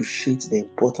don't appreciate the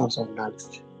importance of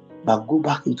knowledge. But go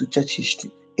back into church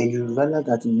history and you realize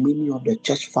that many of the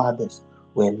church fathers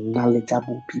were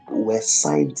knowledgeable people, were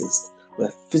scientists,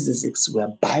 were physicists, were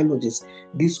biologists.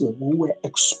 These were who were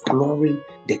exploring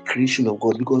the creation of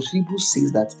God, because Hebrews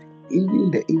says that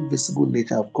even the invisible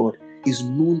nature of God is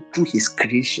known through his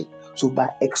creation. So by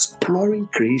exploring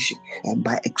creation and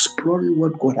by exploring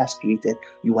what God has created,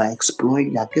 you are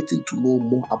getting to know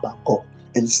more about God.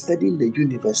 And studying the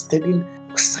universe, studying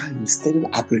science,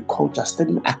 studying agriculture,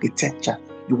 studying architecture,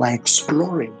 you are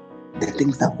exploring the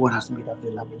things that God has made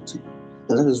available to you.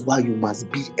 And that is why you must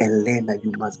be a learner,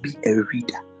 you must be a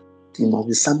reader. You must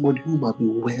be somebody who must be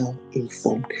well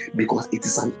informed, because it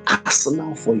is an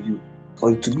arsenal for you,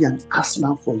 or it to be an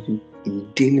arsenal for you in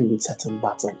dealing with certain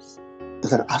battles.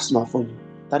 It's an arsenal for you.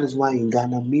 That is why in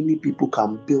Ghana, many people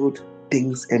can build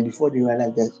things, and before they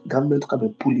realize that government come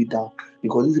and pull it down,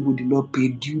 because these people did not pay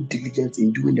due diligence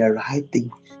in doing the right thing.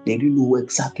 They didn't know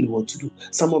exactly what to do.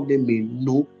 Some of them may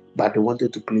know, but they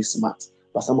wanted to play smart.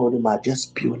 But some of them are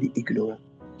just purely ignorant.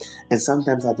 And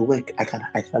sometimes at work, I can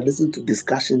listen to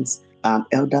discussions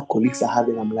elder colleagues are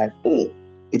having. I'm like,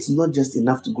 it's not just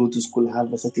enough to go to school and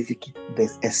have a certificate.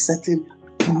 There's a certain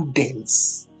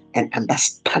prudence and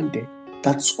understanding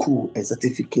that school and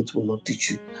certificate will not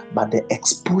teach you, but the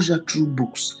exposure through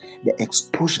books, the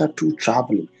exposure through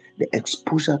traveling, the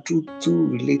exposure through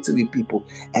relating with people,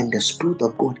 and the Spirit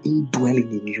of God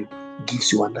indwelling in you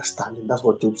gives you understanding. That's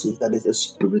what Job says, that there's a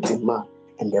spirit in man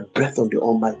and the breath of the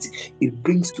Almighty. It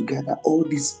brings together all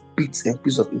these bits and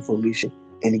pieces of information,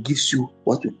 and it gives you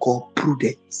what we call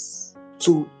prudence.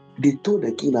 So they told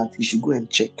the king that he should go and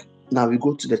check. Now we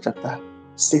go to the chapter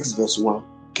 6 verse 1.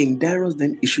 King Darius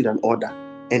then issued an order,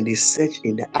 and they searched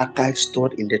in the archives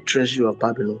stored in the treasury of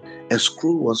Babylon. A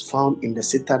scroll was found in the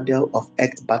citadel of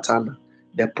Ecbatana,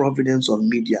 the province of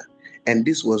Media, and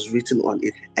this was written on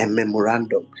it, a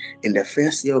memorandum. In the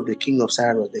first year of the king of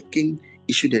Cyrus, the king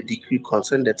issued a decree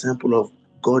concerning the temple of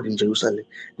God in Jerusalem.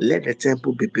 Let the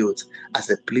temple be built as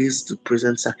a place to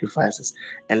present sacrifices,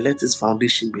 and let its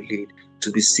foundation be laid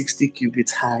to be 60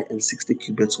 cubits high and 60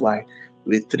 cubits wide,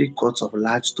 with 3 courts of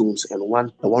large stones and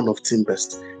one of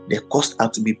timbers. The cost are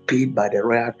to be paid by the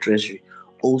royal treasury.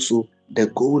 Also, the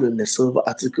gold and the silver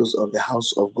articles of the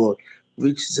house of God,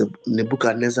 which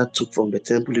Nebuchadnezzar took from the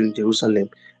temple in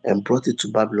Jerusalem and brought it to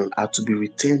Babylon, are to be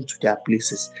returned to their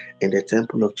places in the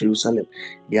temple of Jerusalem.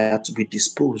 They are to be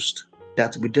disposed. They are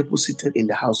to be deposited in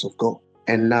the house of God.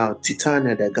 And now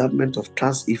Titania, the government of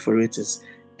Trans-Euphrates,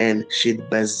 and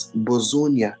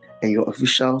Shedbozonia, and your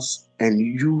officials, and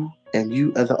you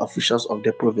other officials of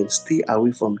the province, stay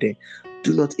away from them.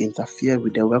 Do not interfere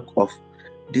with the work of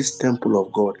this temple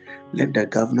of God. Let the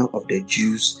governor of the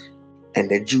Jews and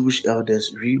the Jewish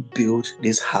elders rebuild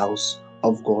this house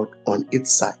of God on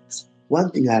its site.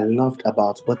 One thing I loved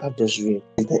about what I've just read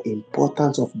is the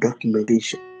importance of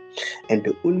documentation. And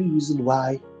the only reason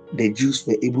why the Jews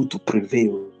were able to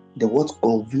prevail, what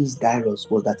convinced Darius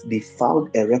was that they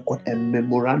found a record, a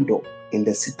memorandum in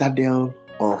the citadel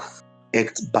of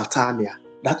Ecbatana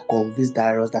that convinced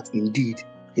Darius that indeed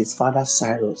his father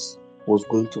Cyrus was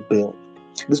going to build.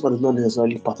 This one is not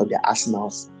necessarily part of their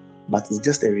arsenals, but it's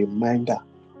just a reminder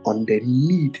on the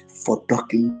need for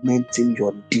documenting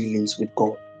your dealings with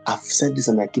God. I've said this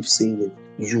and I keep saying it.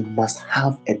 You must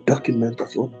have a document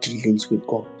of your dealings with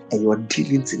God and your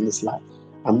dealings in His life.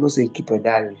 I'm not saying keep a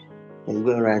diary and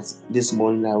go and write, this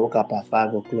morning I woke up at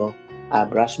 5 o'clock, I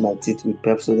brushed my teeth with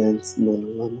Pepsodent.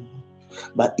 No.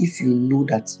 But if you know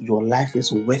that your life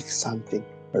is worth something,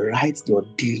 write your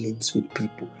dealings with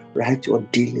people, write your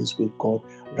dealings with God,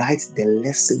 write the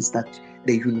lessons that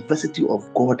the university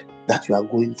of God that you are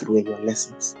going through in your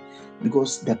lessons.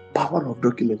 Because the power of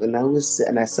document, and I always say,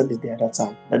 and I said it the other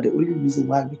time, that the only reason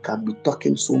why we can be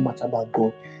talking so much about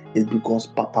God is because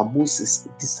Papa Moses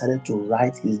decided to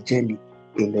write his journey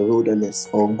in the wilderness,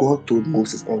 or God told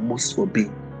Moses, and Moses obeyed.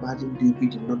 Imagine David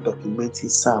did not document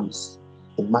his Psalms.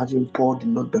 Imagine Paul did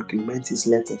not document his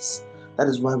letters. That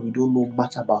is why we don't know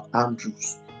much about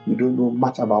Andrews. We don't know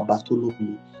much about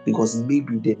Bartholomew, because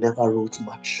maybe they never wrote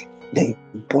much. The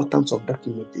importance of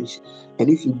documentation. And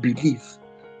if you believe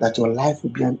that your life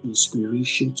will be an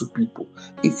inspiration to people,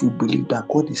 if you believe that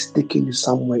God is taking you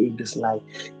somewhere in this life,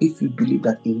 if you believe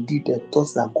that indeed the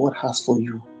thoughts that God has for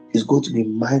you is going to be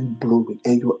mind-blowing,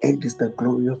 and your end is the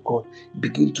glory of God,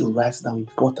 begin to write down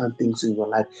important things in your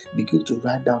life. Begin to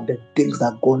write down the things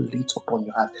that God laid upon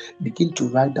your heart. Begin to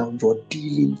write down your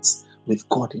dealings with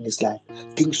God in His life.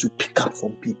 Things you pick up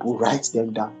from people, write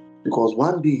them down. Because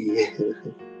one day,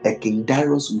 a King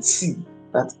Darius would see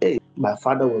that, hey, my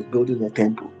father was building a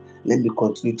temple. Let me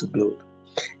continue to build.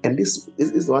 And this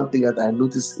is one thing that I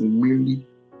notice in mainly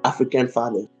African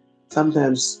fathers.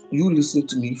 Sometimes you listen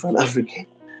to me from African.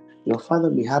 Your father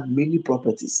may have many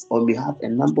properties, or may have a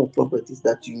number of properties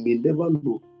that you may never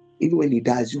know. Even when he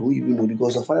dies, you won't even know,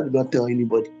 because your father did not tell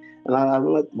anybody. And I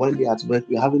remember one day at work,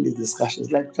 we were having these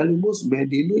discussions. Like, most men,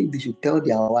 they know if they should tell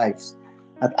their wives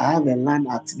that I have a land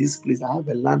at this place, I have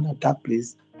a land at that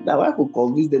place, the wife will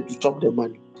convince them to chop the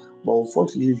money. But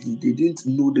unfortunately, they didn't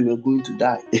know they were going to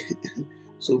die.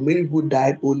 So many people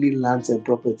died owning lands and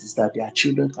properties that their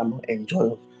children cannot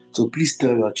enjoy. So please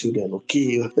tell your children,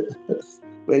 okay?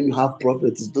 When you have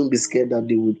properties, don't be scared that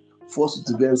they would force you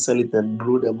to go and sell it and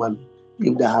blow the money.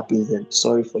 If that happens, then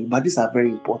sorry for you. But these are very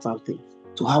important things.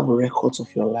 To have records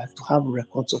of your life, to have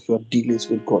records of your dealings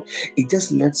with God. It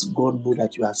just lets God know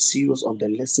that you are serious on the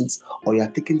lessons, or you are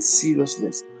taking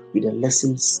seriousness with the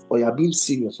lessons, or you are being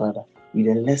serious rather, with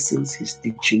the lessons He's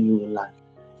teaching you in life.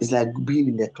 It's like being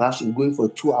in the classroom, going for a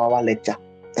 2-hour lecture,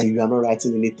 and you are not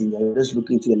writing anything. You are just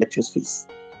looking into the lecturer's face.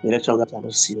 The lecturer that you are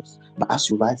not serious. But as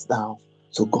you write down,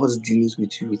 so God deals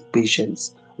with you with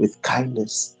patience, with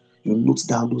kindness. You note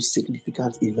down those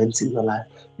significant events in your life.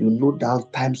 You note down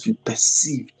times you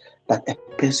perceive that a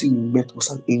person you met was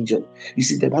an angel. You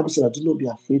see, the Bible says that do not be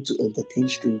afraid to entertain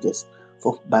strangers,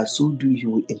 for by so doing you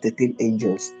will entertain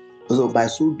angels. So by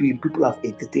so doing, people have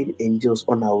entertained angels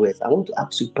unawares. I want to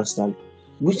ask you personally,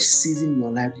 which season in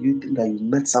your life do you think that you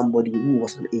met somebody who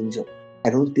was an angel? I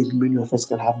don't think many of us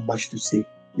can have much to say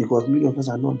because many of us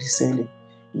are not discerning.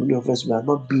 Many of us, we are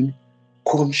not being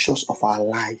conscious of our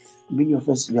life. Many of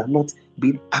us, we are not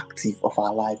being active of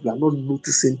our life. We are not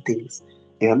noticing things.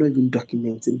 And you are not even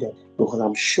documenting them because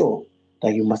I'm sure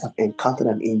that you must have encountered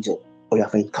an angel or you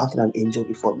have encountered an angel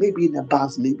before. Maybe in a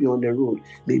bus, maybe on the road,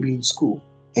 maybe in school.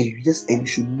 And you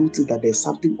should notice that there's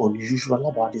something unusual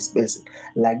about this person.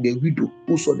 Like the widow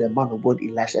who saw the man of God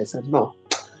Elisha and said, no,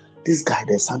 this guy,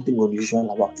 there's something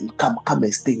unusual about him. Come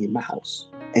and stay in my house.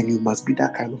 And you must be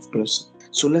that kind of person.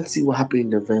 So let's see what happened in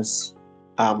the verse.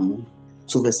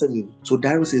 Verse 7. So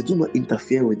Darius says, do not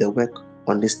interfere with the work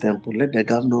on this temple. Let the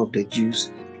governor of the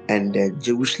Jews and the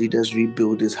Jewish leaders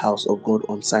rebuild this house of God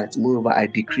on site. Moreover, I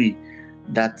decree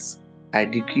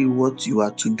what you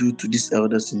are to do to these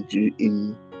elders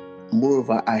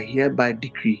Moreover, I hereby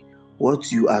decree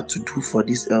what you are to do for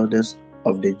these elders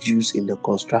of the Jews in the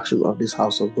construction of this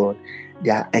house of God.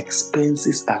 Their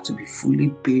expenses are to be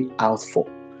fully paid out of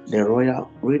the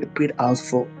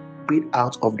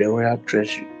royal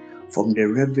treasury from the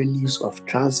revenues of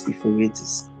Trans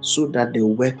Euphrates, so that the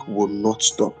work will not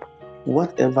stop.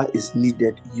 Whatever is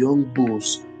needed, young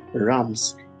bulls,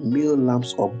 rams, male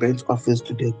lambs, or burnt offerings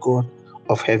to the God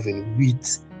of heaven,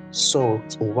 wheat,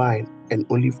 salt, wine, and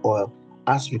olive oil,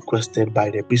 as requested by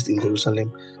the priest in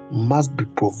Jerusalem, must be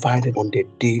provided on the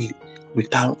daily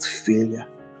without failure,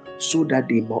 so that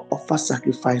they may offer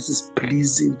sacrifices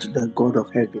pleasing to the God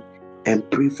of heaven and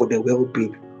pray for the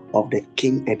well-being of the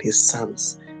king and his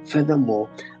sons. Furthermore,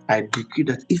 I decree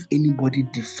that if anybody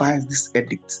defies this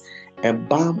edict, a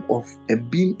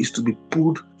beam is to be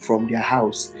pulled from their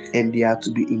house, and they are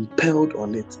to be impaled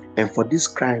on it. And for this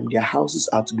crime, their houses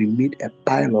are to be made a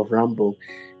pile of rubble.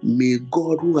 May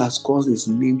God, who has caused his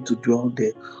name to dwell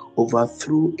there,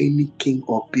 overthrow any king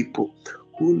or people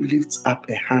who lifts up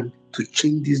a hand to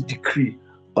change this decree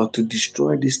or to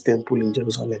destroy this temple in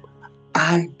Jerusalem.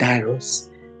 I,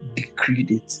 Darius, decreed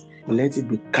it. Let it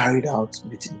be carried out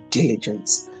with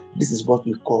diligence. This is what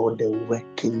we call the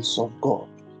workings of God.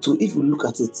 So if you look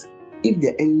at it, if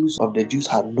the enemies of the Jews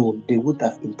had known, they would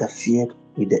have interfered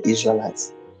with the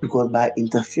Israelites. Because by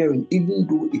interfering, even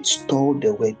though it stalled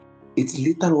the work, it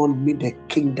later on made the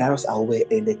king Darius aware,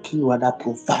 and the king rather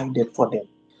provided for them.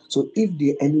 So if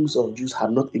the enemies of Jews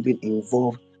had not even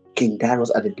involved King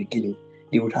Darius at the beginning,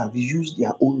 they would have used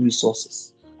their own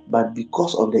resources. But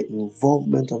because of the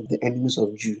involvement of the enemies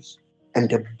of Jews and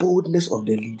the boldness of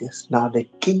the leaders, now the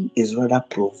king is rather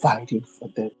providing for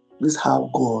them. This is how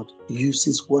God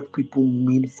uses what people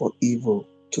mean for evil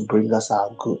to bring us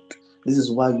our good. This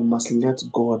is why you must let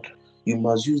God, you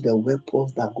must use the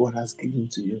weapons that God has given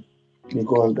to you.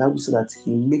 Because the Bible says that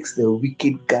he makes the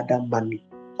wicked gather money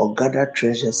or gather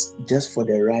treasures just for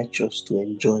the righteous to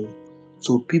enjoy.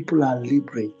 So people are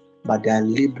laboring, but they are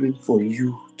laboring for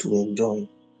you to enjoy.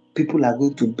 People are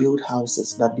going to build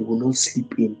houses that they will not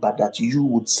sleep in, but that you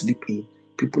would sleep in.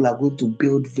 People are going to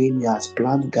build vineyards,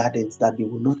 plant gardens that they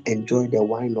will not enjoy the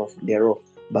wine of thereof,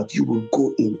 but you will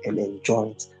go in and enjoy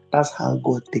it. That's how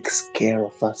God takes care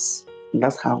of us. And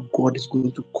that's how God is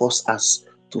going to cause us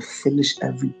to finish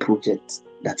every project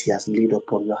that he has laid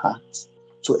upon your heart.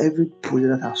 So every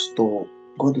project that has stalled,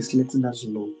 God is letting us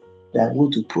know that I'm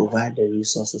going to provide the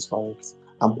resources for it.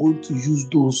 I'm going to use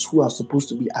those who are supposed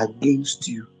to be against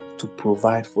you to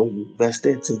provide for you. Verse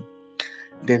 13.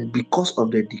 Then because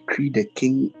of the decree the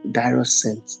king Darius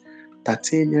sent,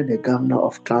 Tatania, the governor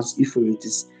of Trans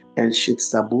Euphrates, and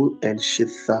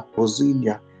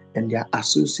Shethar-Bozenah and their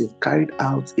associates carried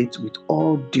out it with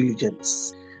all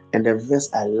diligence. And the verse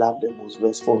I love the most,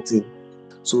 verse 14.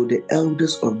 So the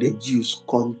elders of the Jews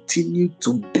continued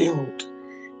to build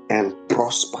and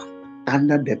prosper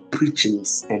under the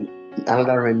preachings, and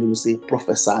another rendering will say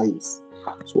prophecies.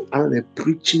 So under the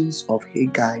preachings of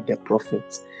Haggai the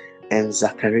prophet and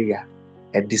Zechariah,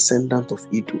 a descendant of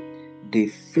Iddo, they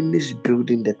finished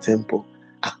building the temple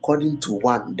according to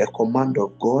 1, the command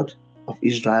of God of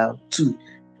Israel, 2,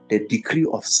 the decree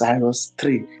of Cyrus,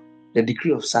 3,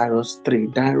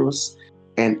 Darius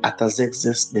and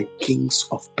Artaxerxes, the kings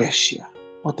of Persia.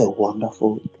 What a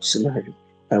wonderful scenario,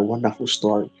 a wonderful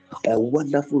story, a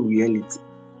wonderful reality,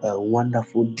 a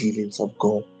wonderful dealings of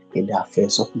God in the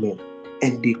affairs of men.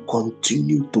 And they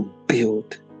continue to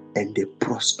build and they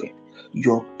prosper.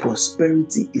 Your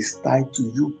prosperity is tied to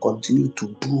you continue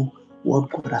to do what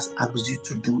God has asked you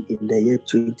to do in the year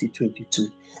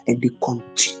 2022. And they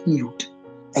continued.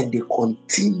 And they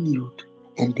continued,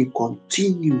 and they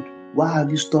continued. Why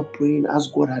have you stopped praying as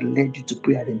God had led you to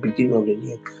pray at the beginning of the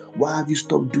year? Why have you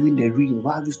stopped doing the reading?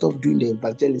 Why have you stopped doing the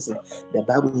evangelism? The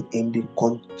Bible, and they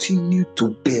continued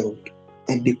to build,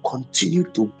 and they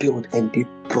continued to build, and they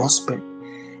prospered.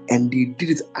 And they did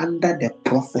it under the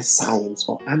prophesyings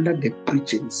or under the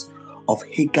preachings of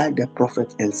Haggai the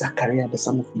prophet and Zechariah the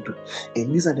son of Iddo.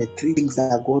 And these are the three things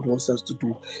that God wants us to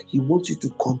do. He wants you to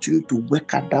continue to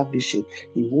work at that vision.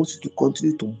 He wants you to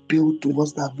continue to build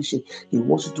towards that vision. He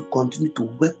wants you to continue to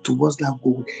work towards that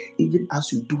goal, even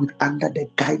as you do it under the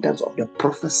guidance of the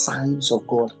prophesyings of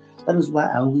God. That is why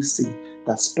I always say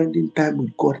that spending time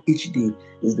with God each day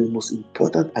is the most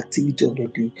important activity of the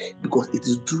day, because it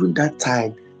is during that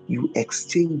time you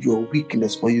exchange your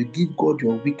weakness, or you give God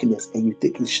your weakness and you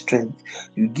take his strength.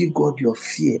 You give God your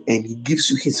fear and he gives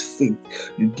you his faith.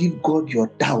 You give God your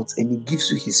doubts and he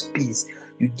gives you his peace.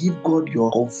 You give God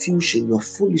your confusion, your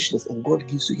foolishness, and God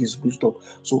gives you his wisdom.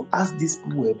 So as these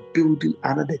people were building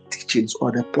under the teachings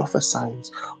or the prophecies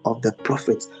of the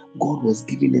prophets, God was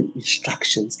giving them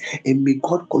instructions. And may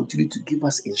God continue to give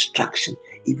us instruction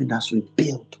even as we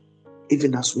build.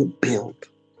 Even as we build.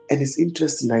 And it's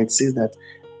interesting that it says that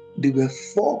there were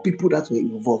 4 people that were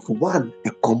involved. 1,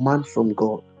 a command from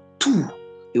God. 2,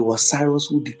 it was Cyrus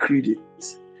who decreed it.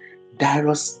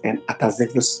 Darius and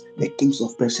Artaxerxes, the kings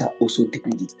of Persia, also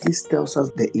decreed it. This tells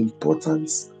us the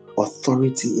importance of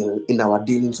authority in our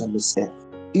dealings on this earth.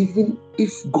 Even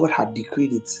if God had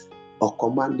decreed it or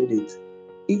commanded it,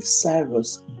 if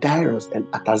Cyrus, Darius, and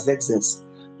Artaxerxes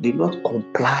did not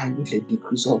comply with the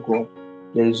decrees of God,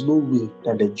 there is no way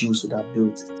that the Jews would have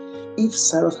built it. If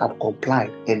Cyrus had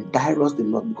complied and Darius did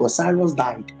not, because Cyrus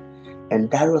died and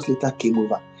Darius later came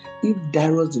over, if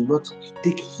Darius did not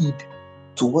take heed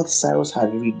to what Cyrus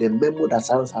had read, the memo that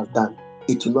Cyrus has done,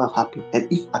 it will not have happened.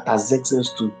 And if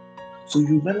Artaxerxes too. So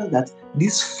you realize that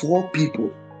these 4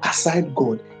 people, aside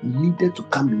God, needed to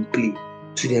come in play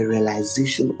to the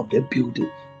realization of the building.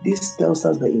 This tells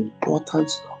us the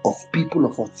importance of people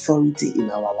of authority in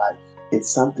our life. It's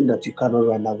something that you cannot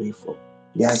run away from.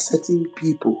 There are certain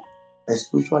people, a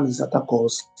spiritual insider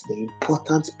calls the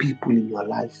important people in your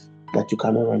life that you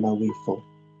cannot run away from.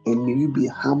 And may you be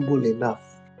humble enough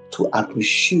to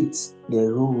appreciate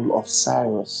the role of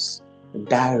Cyrus,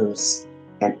 Darius,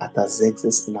 and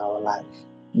Artaxerxes in our life.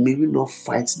 May we not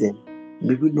fight them.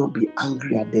 May we not be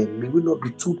angry at them. May we not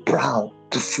be too proud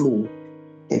to flow.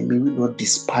 And may we not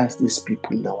despise these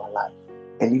people in our life.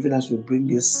 And even as we bring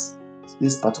this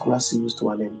particular series to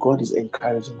an end, God is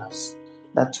encouraging us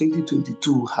that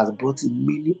 2022 has brought in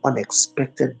many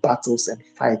unexpected battles and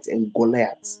fights and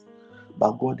Goliaths.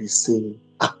 But God is saying,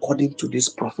 according to this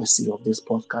prophecy of this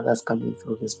podcast that's coming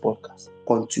through this podcast,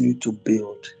 continue to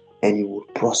build and you will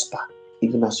prosper,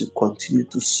 even as you continue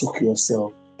to soak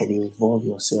yourself and involve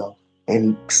yourself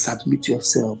and submit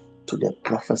yourself to the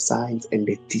prophecies and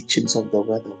the teachings of the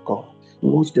word of God. We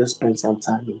want to just spend some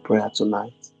time in prayer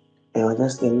tonight. And we're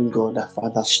just telling God that,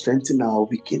 Father, strengthen our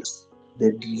weakness.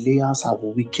 The delayers have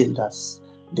weakened us.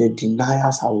 The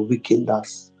deniers have weakened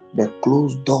us. The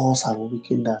closed doors have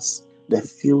weakened us. The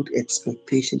failed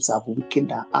expectations have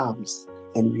weakened our arms.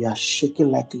 And we are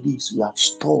shaking like leaves. We have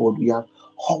stalled. We have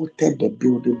halted the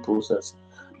building process.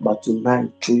 But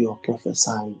tonight, through your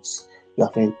prophecies, you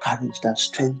have encouraged us,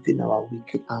 strengthen our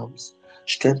weak arms,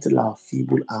 strengthen our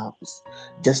feeble arms.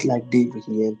 Just like David,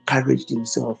 he encouraged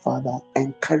himself. Father,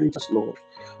 encourage us, Lord.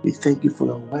 We thank you for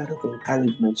your word of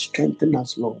encouragement. Strengthen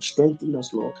us, Lord. Strengthen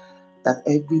us, Lord. That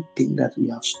everything that we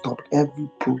have stopped, every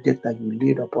project that you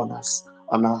laid upon us,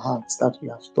 on our hearts that we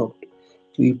have stopped,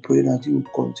 we pray that you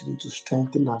will continue to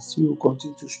strengthen us. You will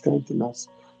continue to strengthen us.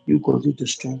 You will continue to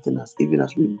strengthen us, even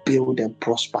as we build and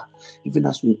prosper, even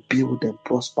as we build and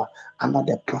prosper under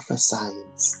the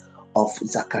prophecies of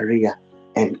Zechariah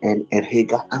and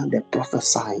Haggai, under the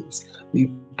prophecies.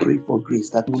 We pray for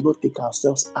grace that we will not take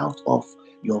ourselves out of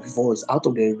your voice, out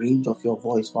of the range of your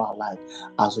voice for our life.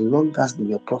 As long as they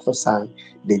were prophesying,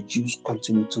 the Jews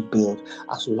continue to build.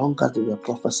 As long as they were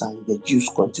prophesying, the Jews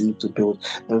continue to build.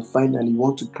 And finally, we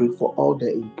want to pray for all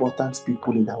the important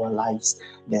people in our lives,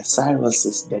 the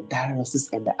Cyruses, the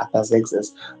Dariuses, and the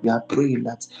Artaxerxes. We are praying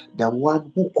that the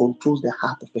one who controls the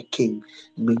heart of a king,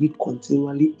 may it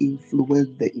continually influence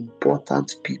the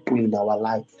important people in our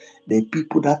life, the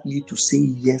people that need to say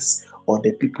yes or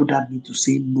the people that need to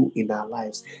say no in our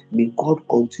lives. May God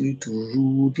continue to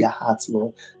rule their hearts,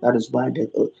 Lord. That is why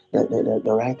the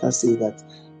writer says that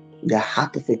The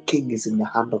heart of a king is in the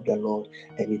hand of the Lord,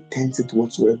 and he turns it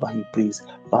whatsoever he prays.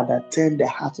 Father, turn the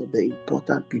hearts of the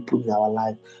important people in our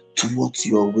life towards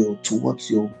your will,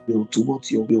 towards your will, towards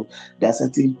your will. There are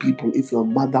certain people, if your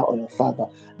mother or your father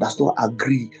does not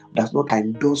agree, does not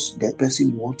endorse the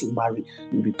person you want to marry,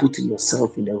 you'll be putting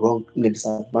yourself in the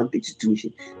disadvantaged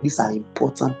situation. These are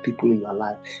important people in your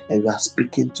life, and you are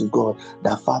speaking to God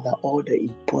that, Father, all the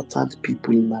important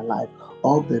people in my life,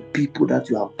 all the people that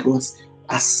you have brought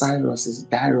as Cyrus,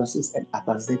 Darius, and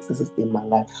Artaxerxes in my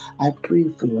life, I pray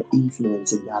for your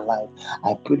influence in their life.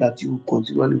 I pray that you will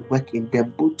continually work in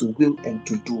them both to will and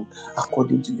to do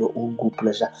according to your own good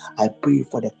pleasure. I pray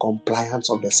for the compliance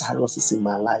of the Cyruses in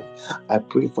my life. I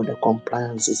pray for the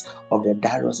compliances of the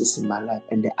Dariuses in my life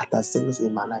and the Artaxerxes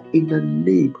in my life. In the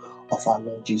name of our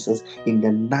Lord Jesus, in the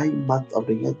 9th month of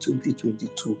the year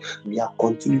 2022, we are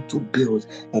continuing to build,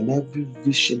 and every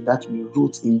vision that we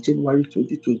wrote in January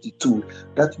 2022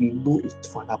 that we know is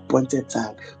for an appointed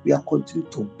time, we are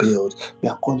continuing to build, we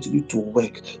are continuing to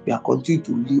work, we are continuing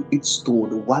to lay each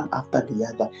stone one after the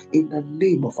other in the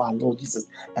name of our Lord Jesus.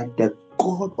 And the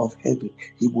God of heaven,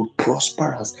 he will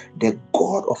prosper us. The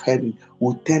God of heaven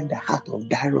will turn the heart of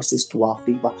Darius to our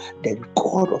favor. The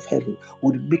God of heaven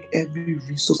will make every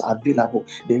resource available.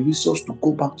 The resource to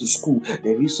go back to school,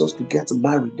 the resource to get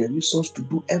married, the resource to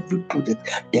do every project.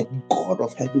 The God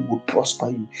of heaven will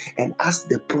prosper you. And as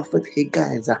the prophet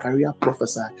Haggai and Zechariah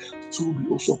prophesied, so we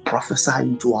also prophesy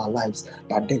into our lives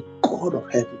that the God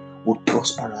of heaven would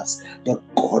prosper us. The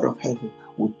God of heaven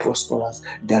would prosper us.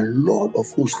 The Lord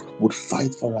of hosts would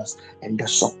fight for us, and the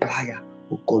supplier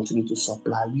will continue to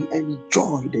supply. We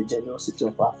enjoy the generosity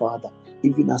of our Father,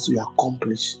 even as we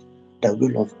accomplish the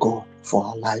will of God for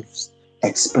our lives,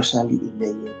 especially in the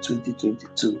year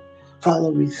 2022. Father,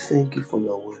 we thank you for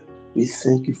your word. We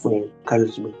thank you for your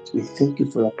encouragement. We thank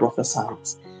you for your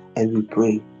prophecies, and we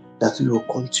pray that we will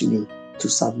continue to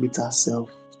submit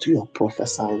ourselves to your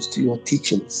prophecies, to your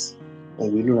teachings.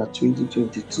 And we know that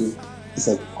 2022 is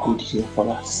a good year for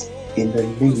us. In the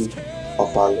name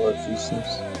of our Lord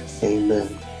Jesus. Amen.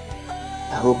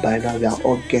 I hope by now we are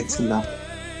all getting up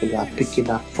and we are picking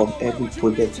up from every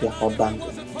project we have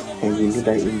abandoned. And we know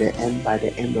that in the end, by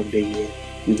the end of the year,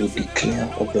 we will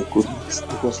declare of the goodness,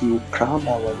 because He will crown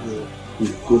our year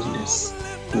with goodness,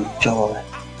 with joy,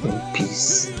 and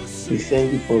peace. We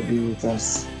thank you for being with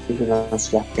us even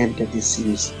as we have entered this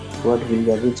series. God willing,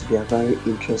 we are going to be a very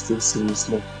interesting series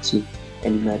next week,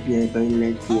 and it might be a very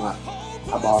lengthy one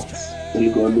about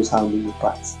only God knows how many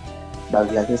parts. But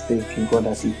we are just thanking God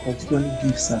that He continually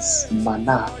gives us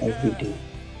manna every day.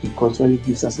 He continually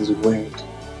gives us His word,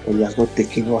 and He has not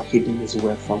taken or hidden His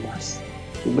word from us.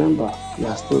 Remember, we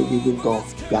are still giving God.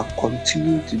 We are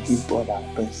continuing to give God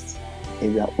our best,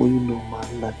 and we are owing no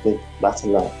man nothing but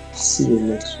love. See you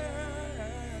next week.